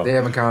 So, they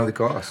haven't counted the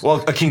cost.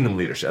 Well, a kingdom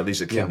leader, at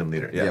least a kingdom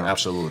leader. Yeah,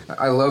 absolutely.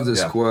 I love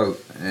this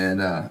quote,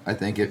 and I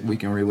think we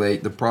can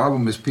relate. The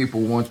problem is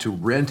people want to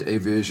rent a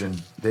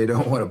vision. They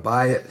don't want to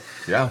buy it.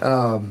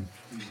 Yeah.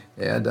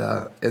 And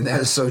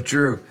that is so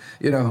true.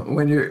 You know,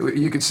 when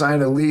you can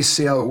sign a lease,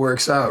 see how it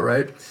works out,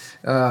 right?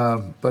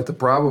 But the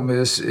problem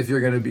is, if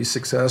you're going to be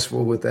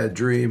successful with that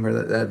dream or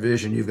that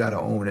vision, you've got to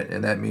own it,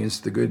 and that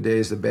means the good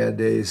days, the bad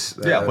days.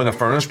 Yeah, when the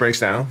furnace breaks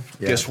down,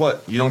 guess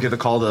what? You don't get to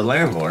call the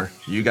landlord.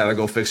 You got to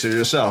go fix it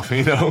yourself.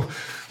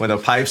 When the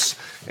pipes,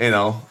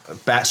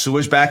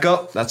 sewage back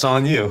up, that's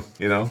on you.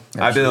 Absolutely.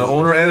 I've been an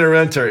owner and a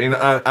renter.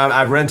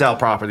 I rent out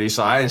properties,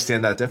 so I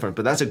understand that different.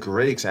 But that's a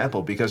great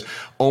example because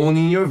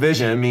owning your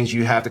vision means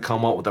you have to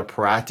come up with the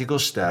practical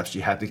steps.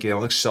 You have to get on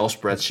an Excel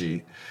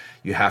spreadsheet.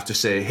 You have to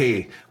say,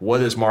 hey,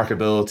 what is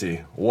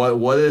marketability?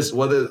 What is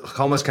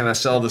how much can I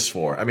sell this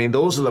for? I mean,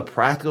 those are the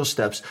practical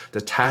steps,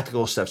 the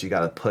tactical steps you got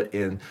to put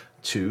in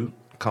to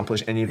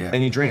accomplish any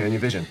dream, any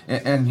vision.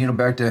 And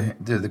back to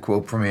the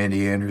quote from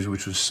Andy Andrews,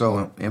 which was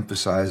so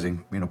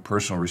emphasizing,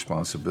 personal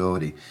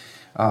responsibility.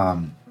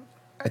 I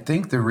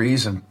think the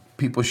reason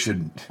people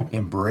should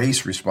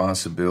embrace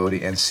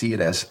responsibility and see it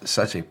as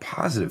such a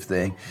positive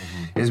thing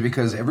is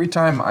because every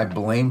time I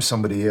blame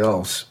somebody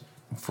else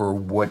for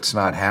what's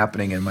not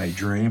happening in my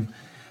dream,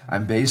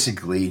 I'm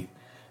basically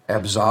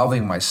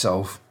absolving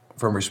myself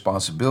from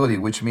responsibility,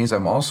 which means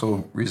I'm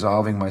also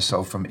resolving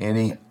myself from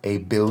any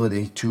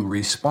ability to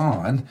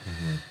respond,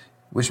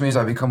 which means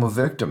I become a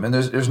victim. And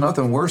there's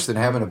nothing worse than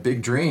having a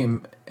big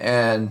dream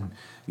and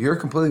you're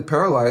completely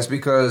paralyzed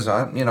because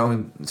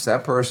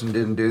that person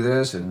didn't do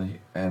this and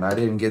I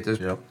didn't get this.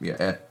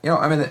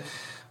 Yep.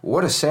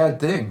 What a sad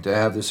thing to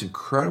have this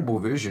incredible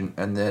vision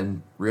and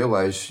then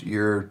realize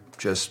you're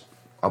just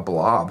a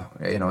blob.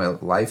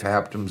 Life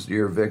happens,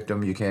 you're a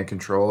victim, you can't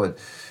control it.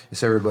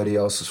 It's everybody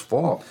else's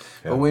fault.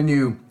 Yeah. But when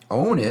you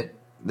own it,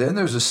 then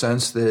there's a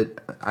sense that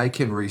I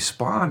can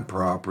respond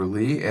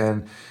properly,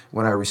 and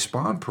when I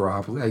respond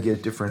properly, I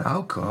get different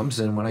outcomes,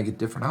 and when I get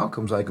different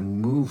outcomes, I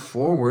can move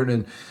forward.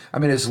 And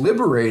it's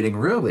liberating,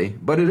 really,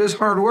 but it is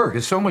hard work.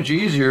 It's so much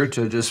easier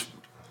to just,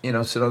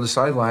 sit on the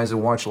sidelines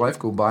and watch life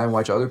go by and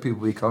watch other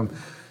people become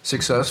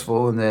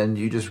successful, and then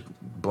you just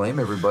blame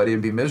everybody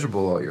and be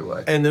miserable all your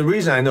life. And the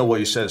reason I know what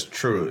you said is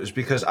true is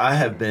because I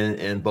have been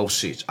in both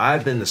seats.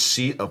 I've been the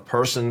seat of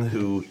person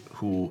who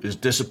is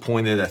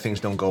disappointed that things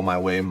don't go my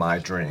way in my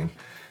dream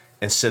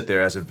and sit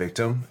there as a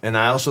victim. And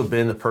I also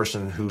been the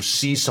person who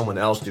sees someone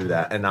else do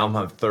that, and now I'm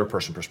a third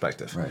person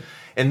perspective. Right.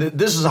 And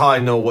this is how I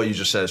know what you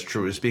just said is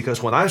true, is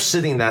because when I'm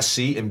sitting in that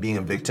seat and being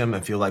a victim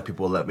and feel like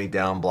people let me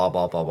down, blah,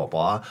 blah, blah, blah,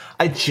 blah,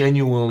 I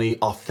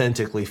genuinely,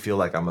 authentically feel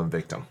like I'm a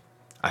victim.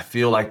 I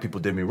feel like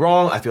people did me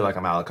wrong. I feel like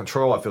I'm out of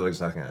control. I feel like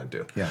there's nothing I can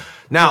do. Yeah.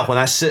 Now, when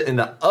I sit in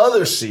the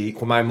other seat,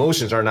 when my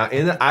emotions are not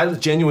in it, I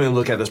genuinely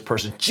look at this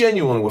person.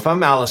 Genuinely, if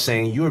I'm Alice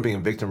saying, you are being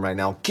a victim right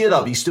now, get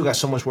up. You still got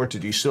so much work to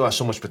do. You still have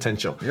so much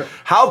potential. Yep.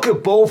 How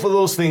could both of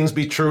those things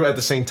be true at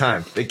the same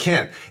time? They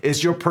can't.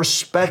 It's your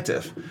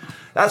perspective.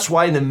 That's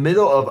why in the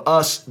middle of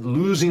us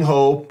losing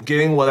hope,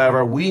 getting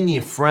whatever, we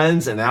need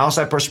friends and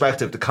outside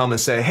perspective to come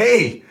and say,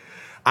 hey,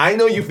 I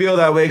know you feel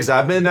that way because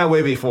I've been that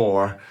way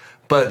before.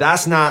 But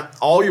that's not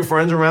all your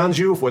friends around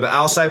you. For the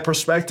outside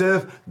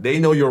perspective, they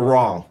know you're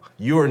wrong.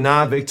 You are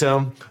not a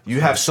victim.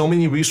 You have so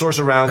many resources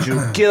around you.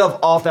 Get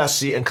up off that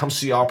seat and come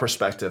see our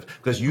perspective.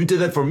 Because you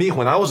did it for me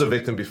when I was a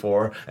victim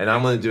before, and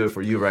I'm going to do it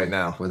for you right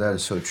now. Well, that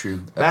is so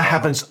true. That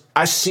happens.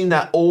 I've seen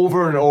that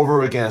over and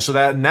over again. So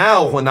that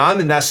now when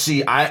I'm in that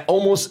seat, I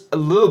almost a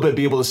little bit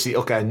be able to see,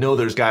 okay, I know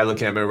there's a guy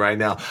looking at me right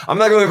now. I'm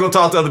not going to go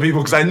talk to other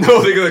people because I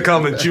know they're going to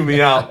come and chew me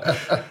out.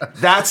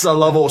 That's a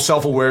level of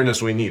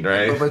self-awareness we need,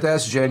 right? But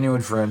that's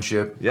genuine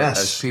friendship. Yes.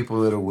 That's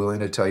people that are willing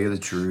to tell you the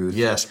truth.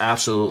 Yes,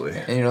 absolutely.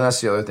 And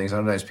that's the other thing.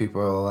 Sometimes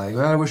people are like,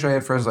 well, I wish I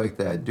had friends like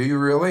that. Do you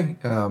really?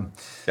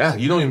 Yeah,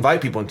 you don't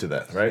invite people into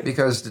that, right?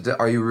 Because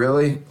are you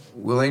really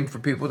willing for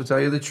people to tell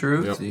you the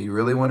truth? Yep. Do you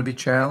really want to be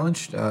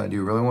challenged? Do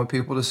you really want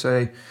people to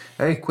say,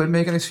 hey, quit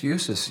making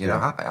excuses?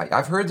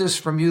 I've heard this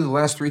from you the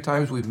last 3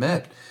 times we've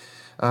met.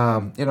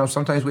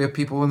 Sometimes we have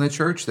people in the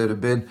church that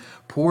have been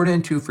poured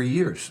into for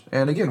years.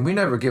 And again, we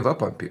never give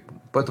up on people.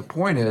 But the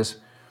point is,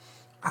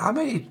 how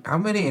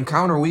many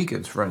encounter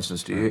weekends, for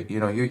instance, do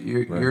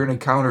you, you're an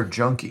encounter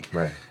junkie.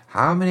 Right.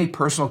 How many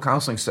personal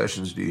counseling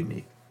sessions do you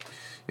need?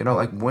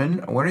 When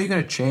are you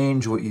going to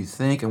change what you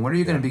think, and when are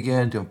you going to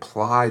begin to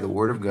apply the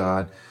Word of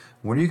God?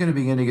 When are you going to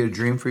begin to get a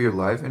dream for your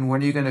life? And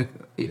when are you going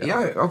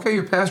to? Okay,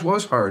 your past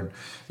was hard.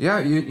 Yeah,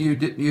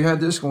 you had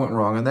this went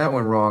wrong and that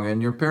went wrong,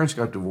 and your parents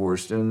got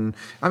divorced, and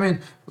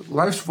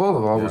life's full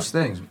of all those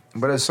things.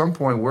 But at some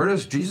point, where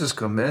does Jesus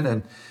come in,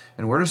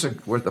 and where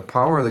the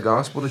power of the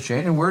gospel to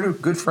change, and where do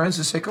good friends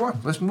to say, come on,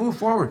 let's move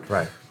forward?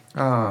 Right.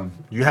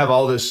 You have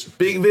all this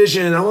big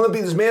vision. I want to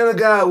be this man of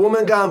God,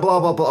 woman of God, blah,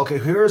 blah, blah. Okay,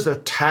 here's the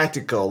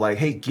tactical.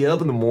 Hey, get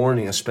up in the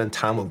morning and spend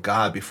time with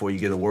God before you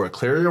get to work.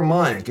 Clear your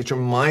mind. Get your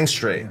mind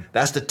straight.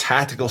 That's the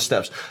tactical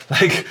steps.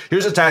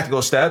 Here's a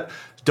tactical step.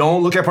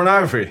 Don't look at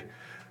pornography.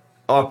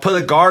 Put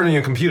a guard on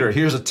your computer.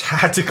 Here's a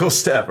tactical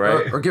step,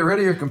 right? Or get rid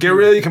of your computer. Get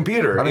rid of your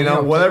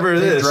computer. Whatever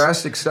it is.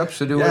 Drastic steps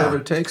to do whatever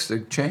it takes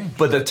to change.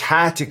 But the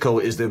tactical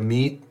is the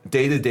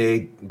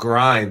day-to-day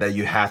grind that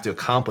you have to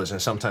accomplish.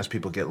 And sometimes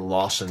people get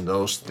lost in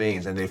those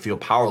things and they feel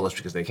powerless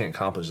because they can't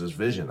accomplish this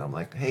vision. I'm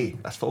like, hey,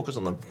 let's focus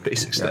on the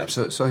basic steps.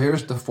 So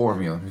here's the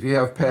formula. If you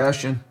have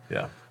passion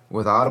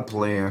without a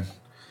plan,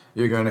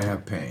 you're going to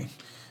have pain.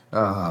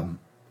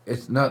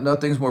 It's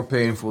nothing's more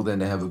painful than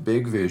to have a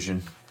big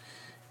vision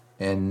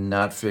and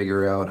not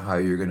figure out how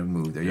you're going to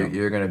move there.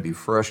 You're going to be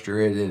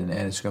frustrated, and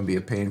it's going to be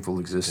a painful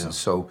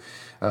existence.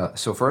 Yeah.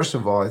 So first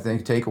of all, I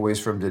think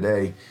takeaways from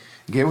today: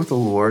 get with the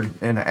Lord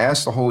and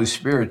ask the Holy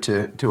Spirit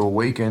to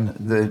awaken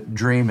the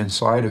dream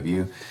inside of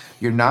you.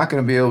 You're not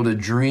going to be able to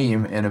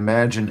dream and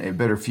imagine a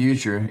better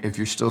future if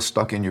you're still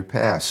stuck in your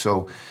past.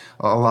 So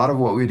a lot of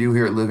what we do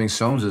here at Living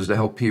Stones is to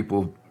help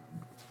people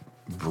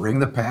bring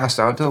the past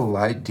out to the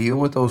light, deal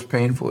with those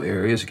painful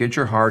areas, get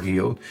your heart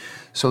healed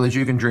so that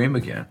you can dream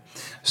again.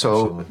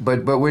 So,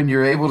 but when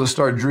you're able to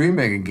start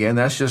dreaming again,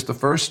 that's just the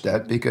first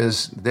step,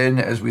 because then,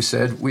 as we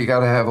said, we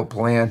got to have a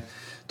plan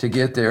to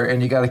get there,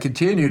 and you got to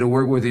continue to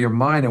work with your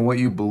mind and what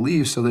you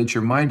believe so that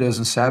your mind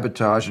doesn't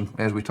sabotage, and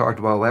as we talked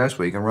about last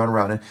week, and run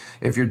around. And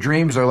if your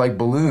dreams are like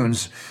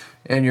balloons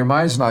and your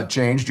mind's not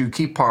changed, you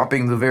keep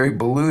popping the very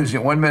balloons.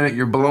 One minute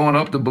you're blowing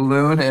up the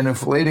balloon and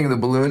inflating the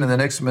balloon, and the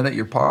next minute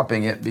you're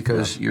popping it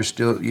because you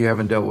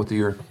haven't dealt with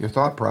your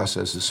thought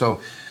processes. So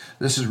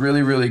this is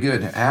really, really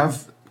good.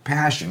 Have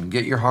passion,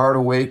 get your heart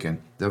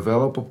awakened,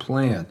 develop a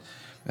plan,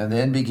 and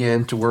then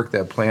begin to work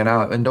that plan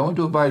out. And don't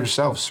do it by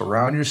yourself.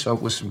 Surround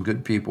yourself with some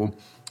good people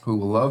who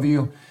will love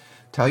you,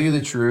 tell you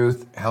the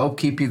truth, help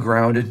keep you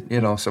grounded.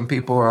 You know, some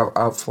people are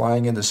out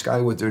flying in the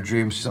sky with their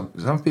dreams.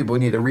 Some people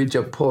need to reach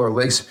up, pull our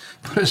legs,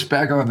 put us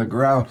back on the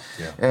ground,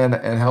 and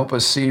help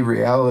us see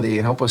reality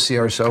and help us see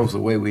ourselves the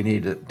way we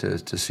need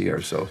to see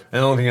ourselves.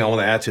 And the only thing I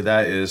want to add to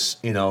that is,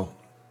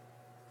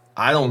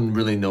 I don't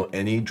really know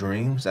any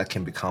dreams that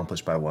can be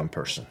accomplished by one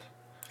person.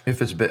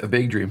 If it's a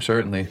big dream,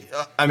 certainly.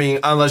 I mean,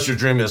 unless your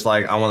dream is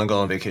like, I want to go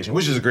on vacation,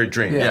 which is a great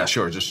dream. Yeah,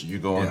 sure, just you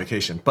go on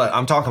vacation. But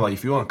I'm talking about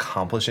if you want to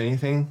accomplish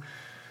anything,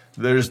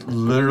 there's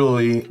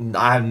literally,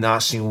 I have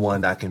not seen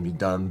one that can be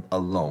done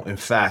alone. In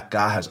fact,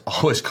 God has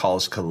always called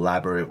us to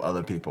collaborate with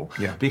other people.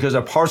 Yeah. Because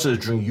there are parts of the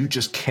dream you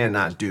just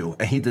cannot do.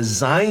 And He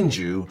designed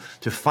you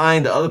to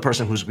find the other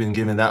person who's been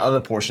given that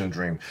other portion of the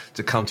dream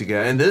to come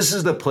together. And this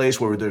is the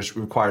place where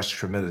requires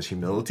tremendous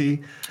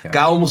humility. Yeah.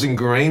 God almost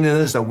ingrained in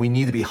us that we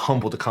need to be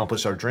humble to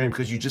accomplish our dream,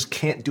 because you just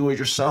can't do it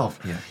yourself.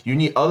 Yeah. You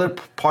need other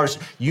parts.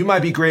 You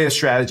might be great at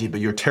strategy,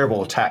 but you're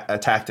terrible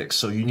at tactics.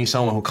 So you need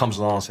someone who comes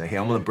along and say, hey,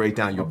 I'm going to break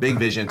down your big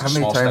vision. How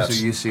many times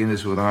have you seen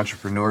this with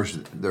entrepreneurs?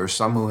 There are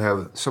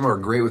some some are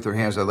great with their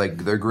hands.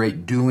 They're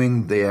great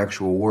doing the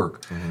actual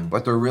work,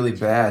 but they're really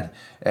bad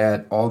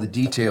at all the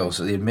details,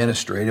 the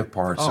administrative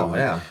parts of it.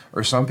 Yeah.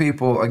 Or some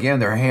people, again,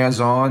 they're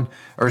hands-on,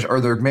 or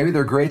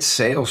they're great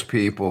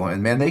salespeople,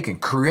 and man, they can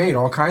create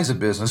all kinds of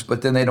business,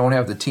 but then they don't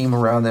have the team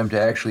around them to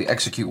actually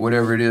execute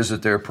whatever it is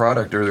that their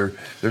product or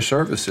their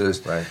service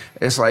is. Right.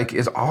 It's like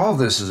all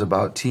this is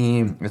about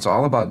team. It's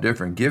all about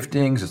different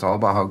giftings. It's all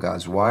about how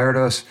God's wired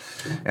us,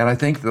 and I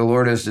think the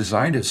Lord has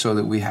designed it so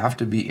that we have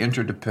to be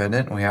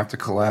interdependent. We have to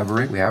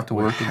collaborate. We have to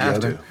work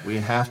together. We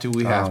have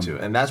to.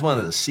 And that's one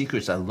of the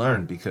secrets I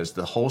learned, because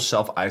the whole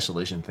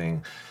self-isolation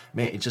thing,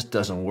 man, it just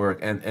doesn't work.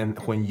 And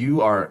when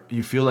you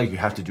feel like you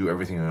have to do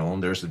everything on your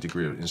own, there's a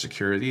degree of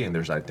insecurity and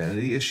there's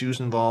identity issues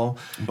involved.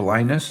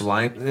 blind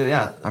spots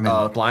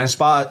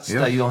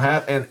that you don't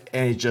have, and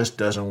it just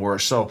doesn't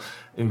work. So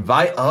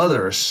invite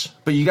others,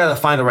 but you got to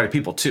find the right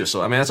people too.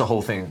 So I mean, that's a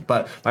whole thing.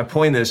 But my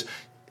point is,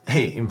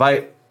 hey,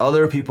 invite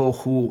other people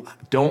who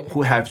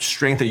have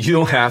strength that you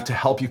don't have to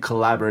help you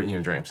collaborate in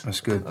your dreams.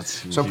 That's good.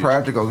 So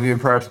practical. Being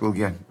practical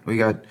again. We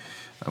got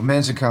a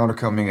men's encounter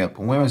coming up,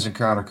 a women's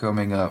encounter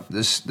coming up.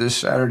 This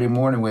Saturday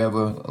morning we have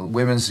a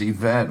women's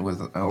event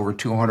with over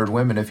 200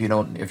 women. If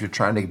you're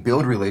trying to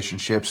build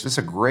relationships, this is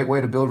a great way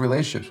to build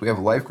relationships. We have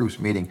life groups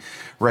meeting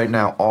right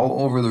now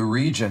all over the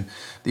region.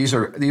 These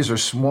are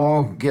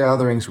small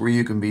gatherings where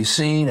you can be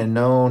seen and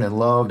known and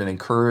loved and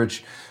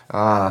encouraged.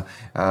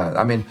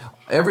 I mean,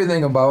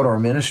 everything about our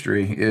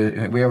ministry,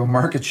 we have a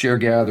market share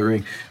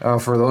gathering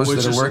for those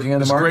that are working in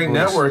the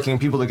marketplace. It's great networking,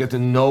 people to get to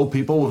know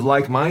people with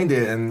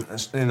like-minded,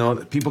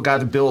 and people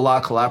got to build a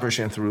lot of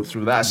collaboration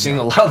through that. Seeing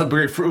a lot of the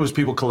great fruit was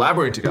people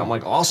collaborating together. I'm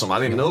like, awesome! I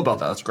didn't even know about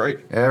that. That's great.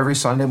 Every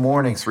Sunday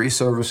morning, 3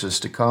 services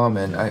to come,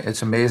 and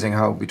it's amazing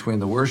how between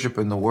the worship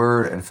and the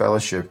word and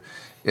fellowship,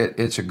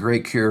 it's a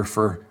great cure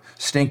for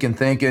stinking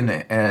thinking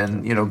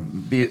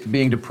and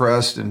being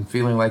depressed and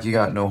feeling like you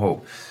got no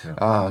hope.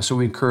 So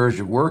we encourage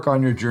you, work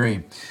on your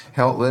dream.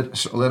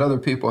 Let other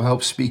people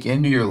help speak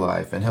into your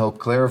life and help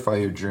clarify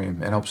your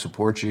dream and help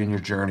support you in your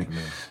journey.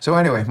 Amen. So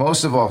anyway,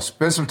 most of all,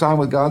 spend some time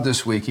with God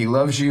this week. He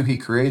loves you. He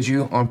created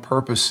you on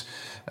purpose.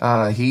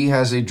 He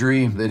has a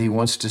dream that He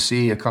wants to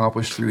see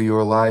accomplished through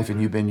your life,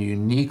 and you've been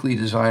uniquely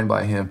designed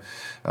by Him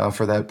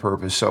for that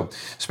purpose. So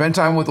spend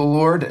time with the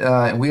Lord,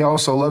 and we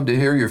also love to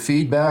hear your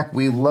feedback.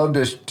 We love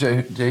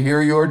to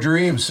hear your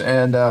dreams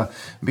and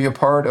be a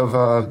part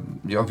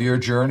of your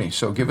journey.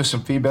 So give us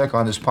some feedback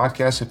on this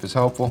podcast if it's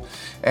helpful.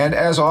 And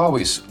as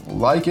always,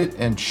 like it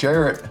and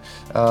share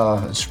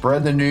it.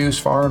 Spread the news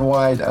far and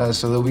wide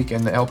so that we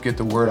can help get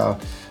the word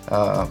out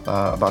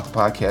about the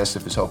podcast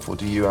if it's helpful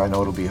to you. I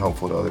know it'll be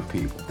helpful to other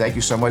people. Thank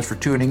you so much for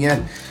tuning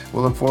in.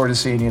 We'll look forward to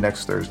seeing you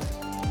next Thursday.